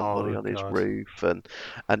put somebody on his roof and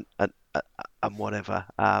whatever.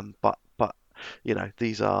 But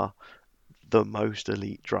these are the most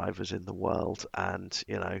elite drivers in the world, and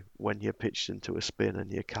when you're pitched into a spin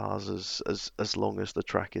and your car's as long as the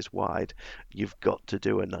track is wide, you've got to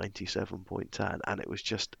do a 97-point turn. And it was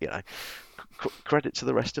just credit to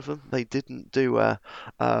the rest of them. They didn't do a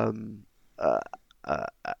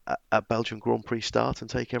Belgian Grand Prix start and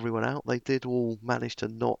take everyone out. They did all manage to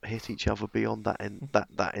not hit each other beyond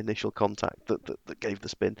that initial contact that gave the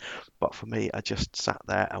spin. But for me, I just sat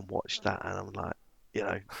there and watched that, and I'm like,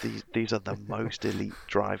 these are the most elite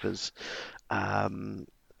drivers in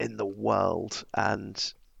the world,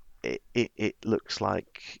 and it looks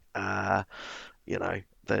like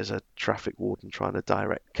there's a traffic warden trying to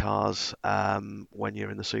direct cars when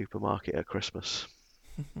you're in the supermarket at Christmas.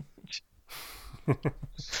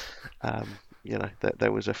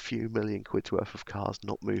 There was a few million quid's worth of cars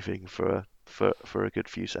not moving for a good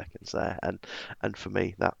few seconds there, and for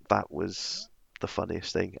me that was the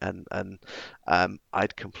funniest thing, and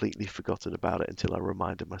I'd completely forgotten about it until I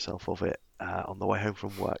reminded myself of it on the way home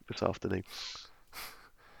from work this afternoon.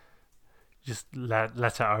 Just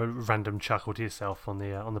let out a random chuckle to yourself on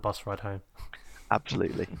the bus ride home.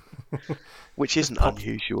 Absolutely, which isn't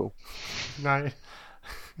unusual. No.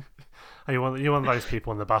 Are you one of those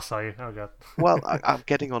people on the bus, are you? Oh, God. Well, I'm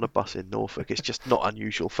getting on a bus in Norfolk. It's just not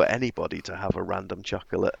unusual for anybody to have a random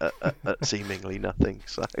chuckle at seemingly nothing.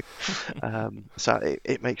 So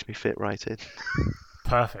it makes me fit right in.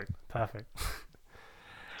 Perfect.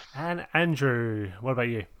 And Andrew, what about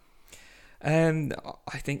you? I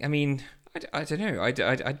think, I don't know.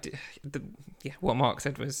 What Mark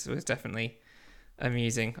said was definitely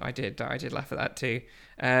amusing. I did laugh at that too.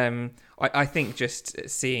 I think just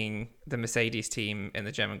seeing the Mercedes team in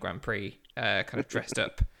the German Grand Prix kind of dressed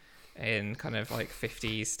up in kind of like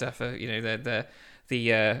 50s stuff,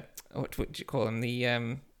 the what would you call them, the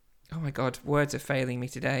oh my god, words are failing me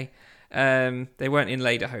today. They weren't in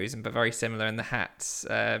lederhosen, but very similar in the hats,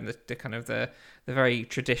 the kind of the very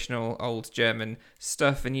traditional old German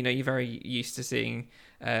stuff. And you're very used to seeing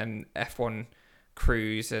F1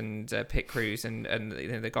 crews and pit crews and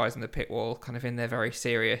the guys on the pit wall kind of in their very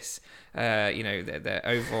serious their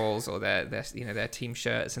overalls or their team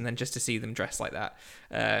shirts, and then just to see them dressed like that,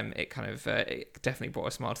 it kind of it definitely brought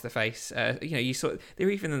a smile to the face. You saw they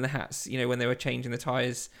were even in the hats when they were changing the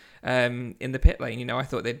tires in the pit lane. I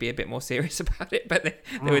thought they'd be a bit more serious about it, but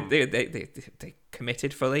they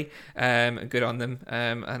committed fully. Good on them.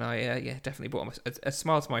 And I definitely brought a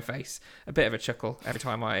smile to my face, a bit of a chuckle every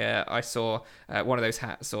time I saw one of those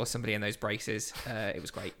hats or somebody in those braces. It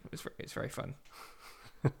was great. It was very fun.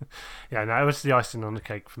 Yeah, no, it was the icing on the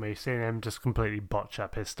cake for me. Seeing him just completely botch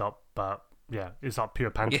up his stop, but yeah, it's like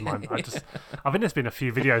pure pantomime. I think there's been a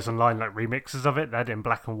few videos online, like remixes of it. They're in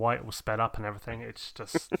black and white, all sped up and everything. It's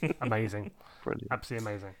just amazing. Brilliant.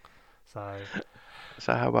 Absolutely amazing. So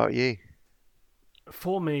how about you?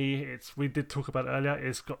 For me, we did talk about it earlier.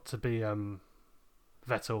 It's got to be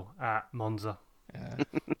Vettel at Monza.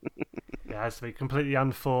 It has to be completely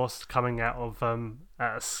unforced, coming out of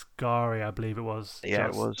at Ascari, I believe it was. Yeah,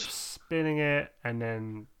 it was spinning it and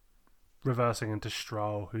then reversing into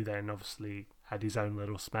Stroll, who then obviously had his own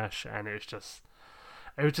little smash, and it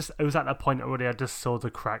was at that point already. I just saw the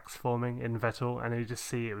cracks forming in Vettel, and you just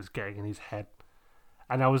see it was getting in his head.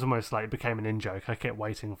 And I was almost like, it became an in-joke. I kept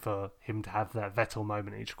waiting for him to have that Vettel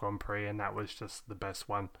moment each Grand Prix, and that was just the best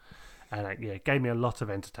one. And it gave me a lot of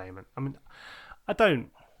entertainment. I don't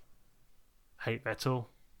hate Vettel.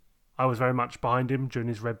 I was very much behind him during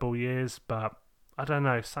his Red Bull years, but I don't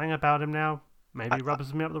know, something about him now maybe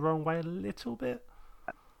rubs me up the wrong way a little bit.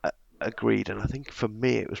 agreed. And I think for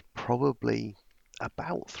me, it was probably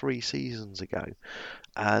about 3 seasons ago,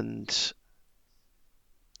 and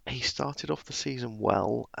he started off the season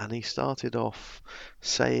well, and he started off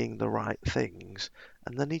saying the right things,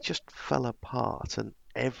 and then he just fell apart, and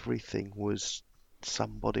everything was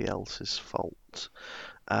somebody else's fault.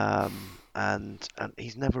 And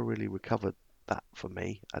he's never really recovered that for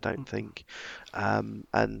me, I don't think. And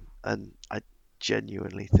I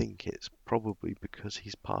genuinely think it's probably because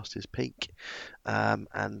he's past his peak,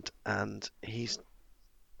 and he's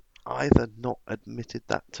either not admitted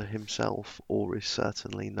that to himself or is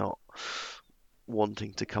certainly not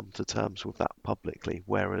wanting to come to terms with that publicly.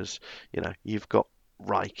 Whereas, you've got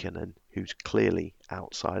Raikkonen, who's clearly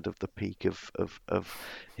outside of the peak of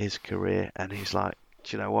his career, and he's like,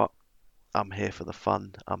 do you know what? I'm here for the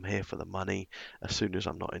fun. I'm here for the money. As soon as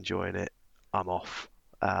I'm not enjoying it, I'm off.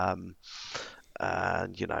 And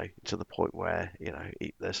to the point where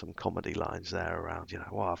there's some comedy lines there around,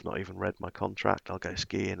 well, I've not even read my contract. I'll go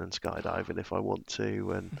skiing and skydiving if I want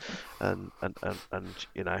to, and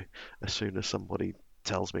as soon as somebody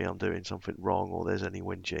tells me I'm doing something wrong or there's any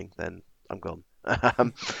whinging, then I'm gone.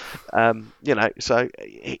 So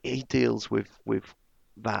he deals with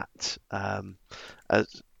that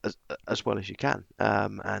as well as you can,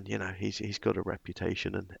 and he's got a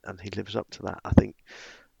reputation, and he lives up to that. I think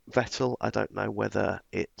Vettel, I don't know whether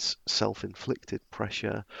it's self-inflicted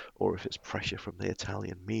pressure or if it's pressure from the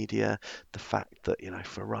Italian media. The fact that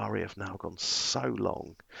Ferrari have now gone so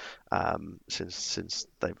long since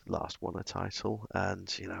they've last won a title,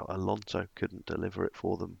 and Alonso couldn't deliver it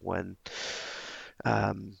for them when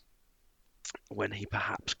he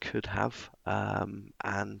perhaps could have.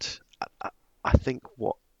 And I think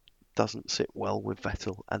what doesn't sit well with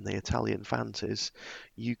Vettel and the Italian fans is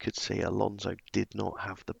you could see Alonso did not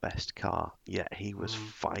have the best car, yet he was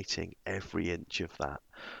fighting every inch of that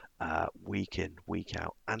week in, week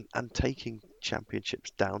out, and taking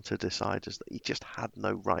championships down to deciders that he just had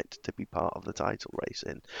no right to be part of the title race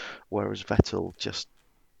in. Whereas Vettel,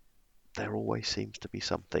 there always seems to be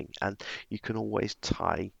something, and you can always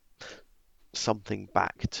tie something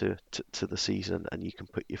back to the season, and you can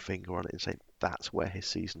put your finger on it and say that's where his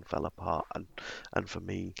season fell apart. And for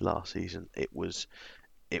me, last season it was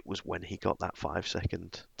when he got that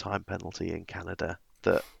 5-second time penalty in Canada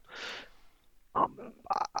that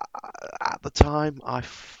at the time I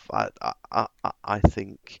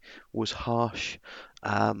think was harsh,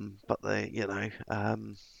 but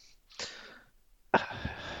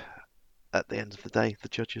at the end of the day, the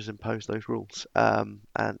judges impose those rules, and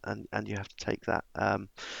you have to take that.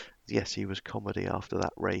 Yes, he was comedy after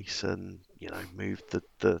that race, and moved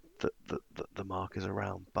the markers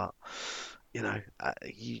around, but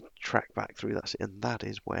you track back through that, and that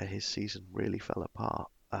is where his season really fell apart,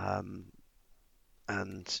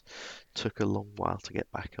 and took a long while to get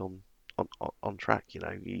back on track.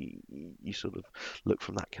 You sort of look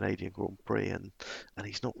from that Canadian Grand Prix, and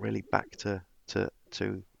he's not really back to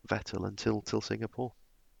Vettel until Singapore.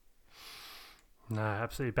 No,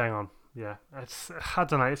 absolutely bang on. Yeah, I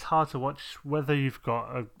don't know. It's hard to watch whether you've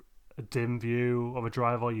got a dim view of a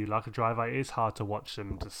driver, or you like a driver. It is hard to watch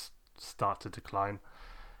them just start to decline.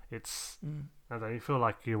 It's I don't know, you feel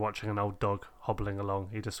like you're watching an old dog hobbling along.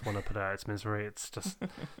 You just want to put out its misery. It's just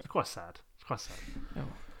it's quite sad. It's quite sad. Oh.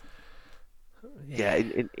 Yeah,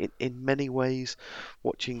 in many ways,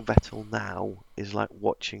 watching Vettel now is like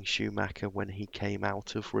watching Schumacher when he came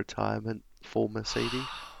out of retirement for Mercedes.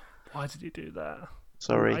 Why did he do that?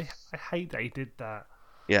 Sorry. I hate that he did that.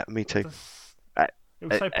 Yeah, me too. It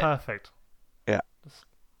was so perfect. Yeah.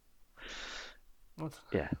 What?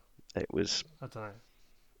 Yeah, it was. I don't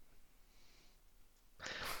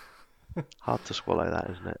know. Hard to swallow that,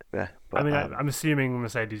 isn't it? Yeah. But, I mean, I'm assuming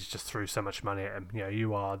Mercedes just threw so much money at him.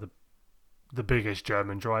 You are the biggest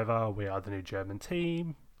German driver. We are the new German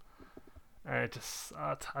team. I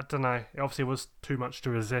don't know. It obviously was too much to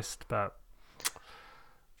resist, but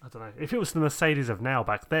I don't know. If it was the Mercedes of now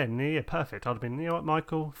back then, yeah, perfect. I'd have been, you know what,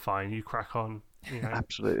 Michael? Fine, you crack on.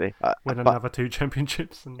 Absolutely. Win another 2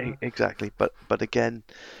 championships. And, Exactly. But again,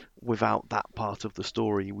 without that part of the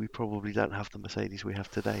story, we probably don't have the Mercedes we have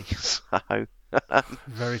today. So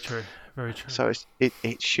very true. Very true. So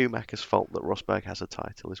it's Schumacher's fault that Rosberg has a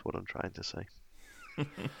title, is what I'm trying to say.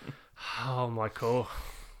 Oh, Michael.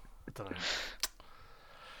 I don't know.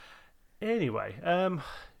 Anyway,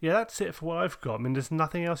 yeah, that's it for what I've got. I mean, there's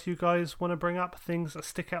nothing else you guys want to bring up? Things that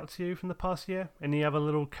stick out to you from the past year? Any other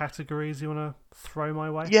little categories you want to throw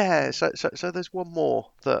my way? Yeah, so there's one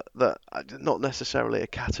more that not necessarily a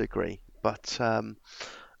category, but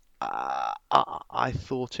I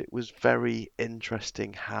thought it was very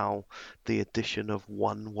interesting how the addition of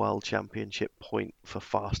one World Championship point for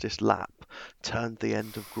fastest lap turned the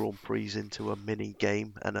end of Grand Prix into a mini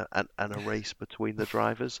game and a race between the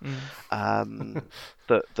drivers.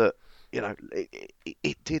 That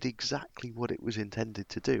it did exactly what it was intended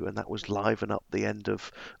to do, and that was liven up the end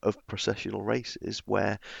of processional races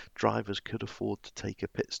where drivers could afford to take a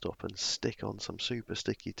pit stop and stick on some super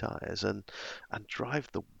sticky tyres and drive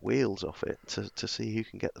the wheels off it to see who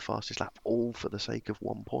can get the fastest lap, all for the sake of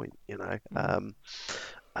 1 point.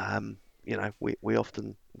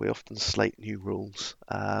 We often slate new rules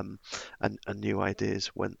and new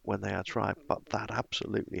ideas when they are tried, but that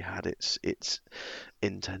absolutely had its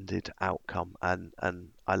intended outcome, and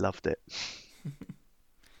I loved it.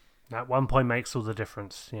 That 1 point makes all the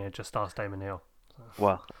difference. Just ask Damon Hill.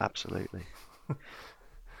 Well, absolutely.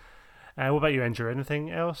 What about you, Andrew?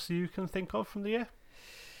 Anything else you can think of from the year?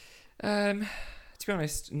 To be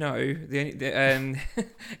honest, no.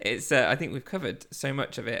 It's I think we've covered so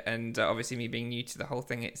much of it, and obviously me being new to the whole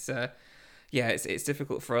thing, it's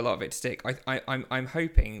difficult for a lot of it to stick. I'm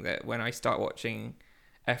hoping that when I start watching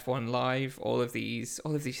F1 live, all of these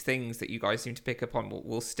things that you guys seem to pick up on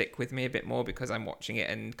will stick with me a bit more, because I'm watching it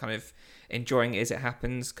and kind of enjoying it as it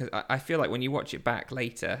happens. Because I feel like when you watch it back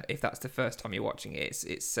later, if that's the first time you're watching it,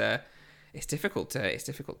 it's difficult to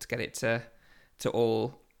get it to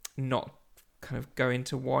all not kind of go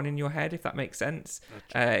into one in your head, if that makes sense.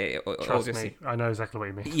 Trust me, I know exactly what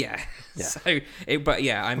you mean. Yeah. So,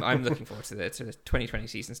 I'm looking forward to the 2020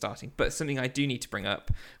 season starting. But something I do need to bring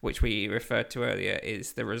up, which we referred to earlier,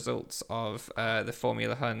 is the results of the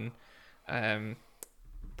Formula Hun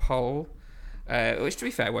poll, which, to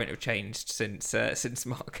be fair, won't have changed since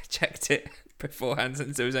Mark checked it beforehand,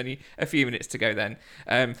 since there was only a few minutes to go then.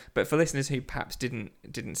 But for listeners who perhaps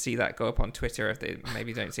didn't see that go up on Twitter, if they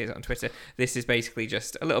maybe don't see it on Twitter, this is basically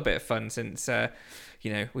just a little bit of fun, since we're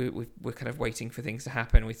kind of waiting for things to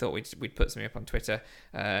happen. We thought we'd put something up on Twitter,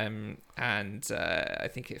 and I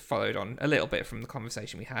think it followed on a little bit from the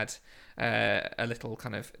conversation we had, a little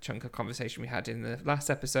kind of chunk of conversation we had in the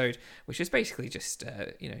last episode, which is basically just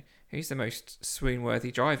who's the most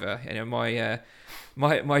swoon-worthy driver.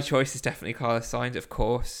 My choice is definitely Carlos Sainz, of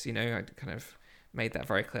course. I kind of made that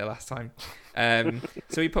very clear last time.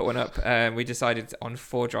 So we put one up. We decided on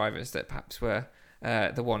 4 drivers that perhaps were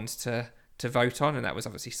the ones to vote on, and that was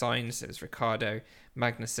obviously Sainz, it was Ricciardo,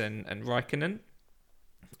 Magnussen, and Raikkonen.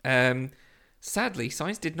 Sadly,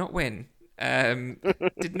 Sainz did not win.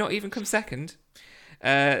 Did not even come second.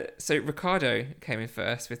 So Ricciardo came in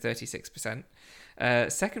first with 36%.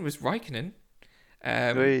 Second was Raikkonen,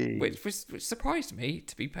 which surprised me,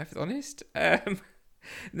 to be perfectly honest.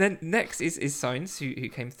 Then next is Sainz, who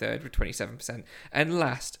came third with 27%, and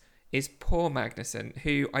last is poor Magnussen,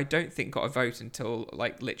 who I don't think got a vote until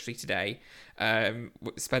literally today.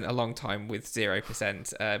 Spent a long time with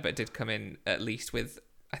 0%, but did come in at least with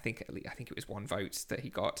I think it was 1 vote that he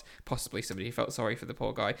got. Possibly somebody who felt sorry for the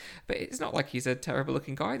poor guy, but it's not like he's a terrible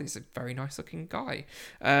looking guy. He's a very nice looking guy.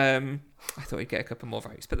 I thought he'd get a couple more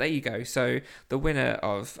votes, but there you go. So the winner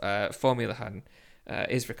of Formula Hun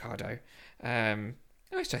is Ricciardo,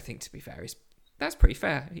 which I think, to be fair, that's pretty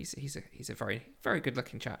fair. He's a very, very good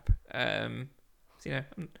looking chap. I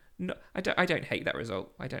don't hate that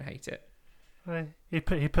result. I don't hate it. He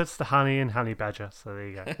puts the honey in Honey Badger, so there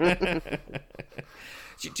you go.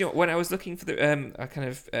 Do you know, when I was looking for the, I kind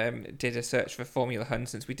of did a search for Formula Hun,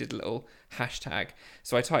 since we did a little hashtag.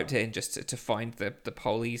 So I typed it in just to find the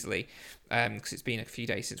poll easily, because it's been a few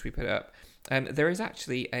days since we put it up. There is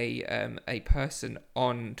actually a person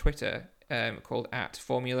on Twitter called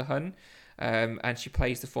 @FormulaHun, and she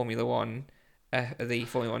plays the Formula One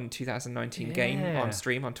 2019 game on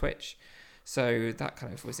stream on Twitch. So that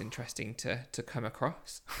kind of was interesting to come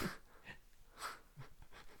across.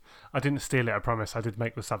 I didn't steal it, I promise. I did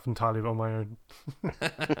make this up entirely on my own.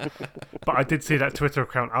 But I did see that Twitter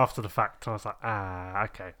account after the fact, and I was like,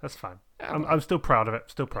 okay, that's fine. I'm still proud of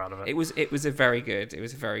it. It was a very good.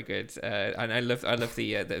 And I love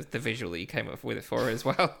the visual that you came up with it for as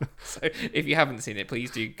well. So if you haven't seen it, please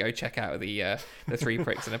do go check out the 3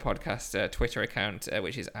 Pricks in a Podcast Twitter account,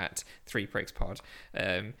 which is @3prickspod.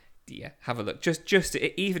 Have a look. Just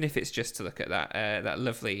even if it's just to look at that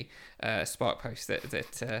lovely Spark post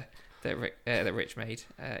that Rich made.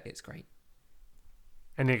 It's great.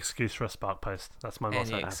 Any excuse for a Spark post. That's my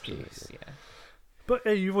motto. Any excuse, yeah. But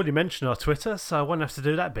you've already mentioned our Twitter, so I won't have to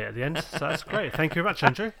do that bit at the end. So that's great. Thank you very much,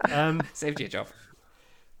 Andrew. Saved you a job.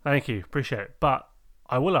 Thank you. Appreciate it. But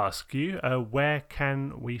I will ask you, where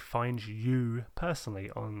can we find you personally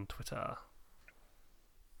on Twitter?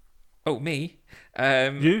 Oh, me?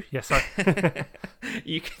 You? Yes, I.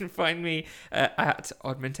 You can find me at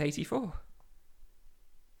Oddment84.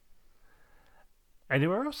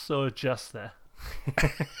 Anywhere else or just there?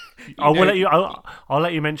 I'll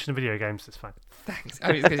let you mention the video games. It's fine. Thanks.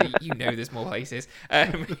 I mean, because you know there's more places.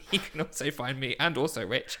 You can also find me, and also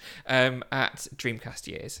Rich, at Dreamcast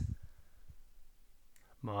Years.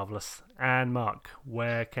 Marvellous. And Mark,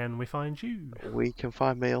 where can we find you? We can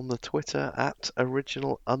find me on the Twitter at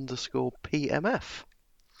original_PMF.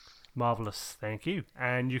 Marvellous. Thank you.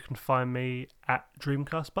 And you can find me at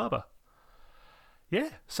Dreamcast Barber. Yeah,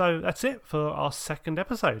 so that's it for our second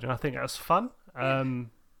episode. And I think that was fun.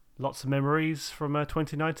 Lots of memories from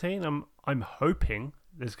 2019. I'm hoping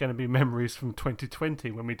there's going to be memories from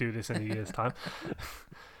 2020 when we do this in a year's time.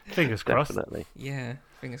 Fingers crossed. Definitely. Yeah,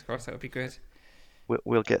 fingers crossed. That would be good.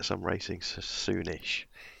 We'll get some racing soonish.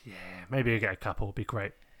 Yeah, maybe I'll get a couple. Would be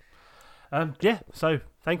great. Yeah, so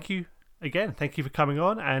thank you again. Thank you for coming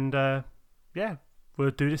on. And yeah,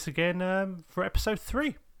 we'll do this again for episode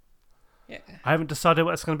 3. Yeah. I haven't decided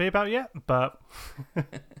what it's going to be about yet, but we'll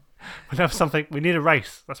have something. We need a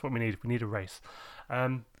race. That's what we need. We need a race.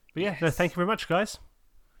 But yeah, no, thank you very much, guys.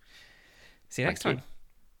 See you next time.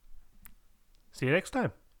 See you next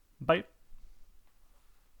time. Bye.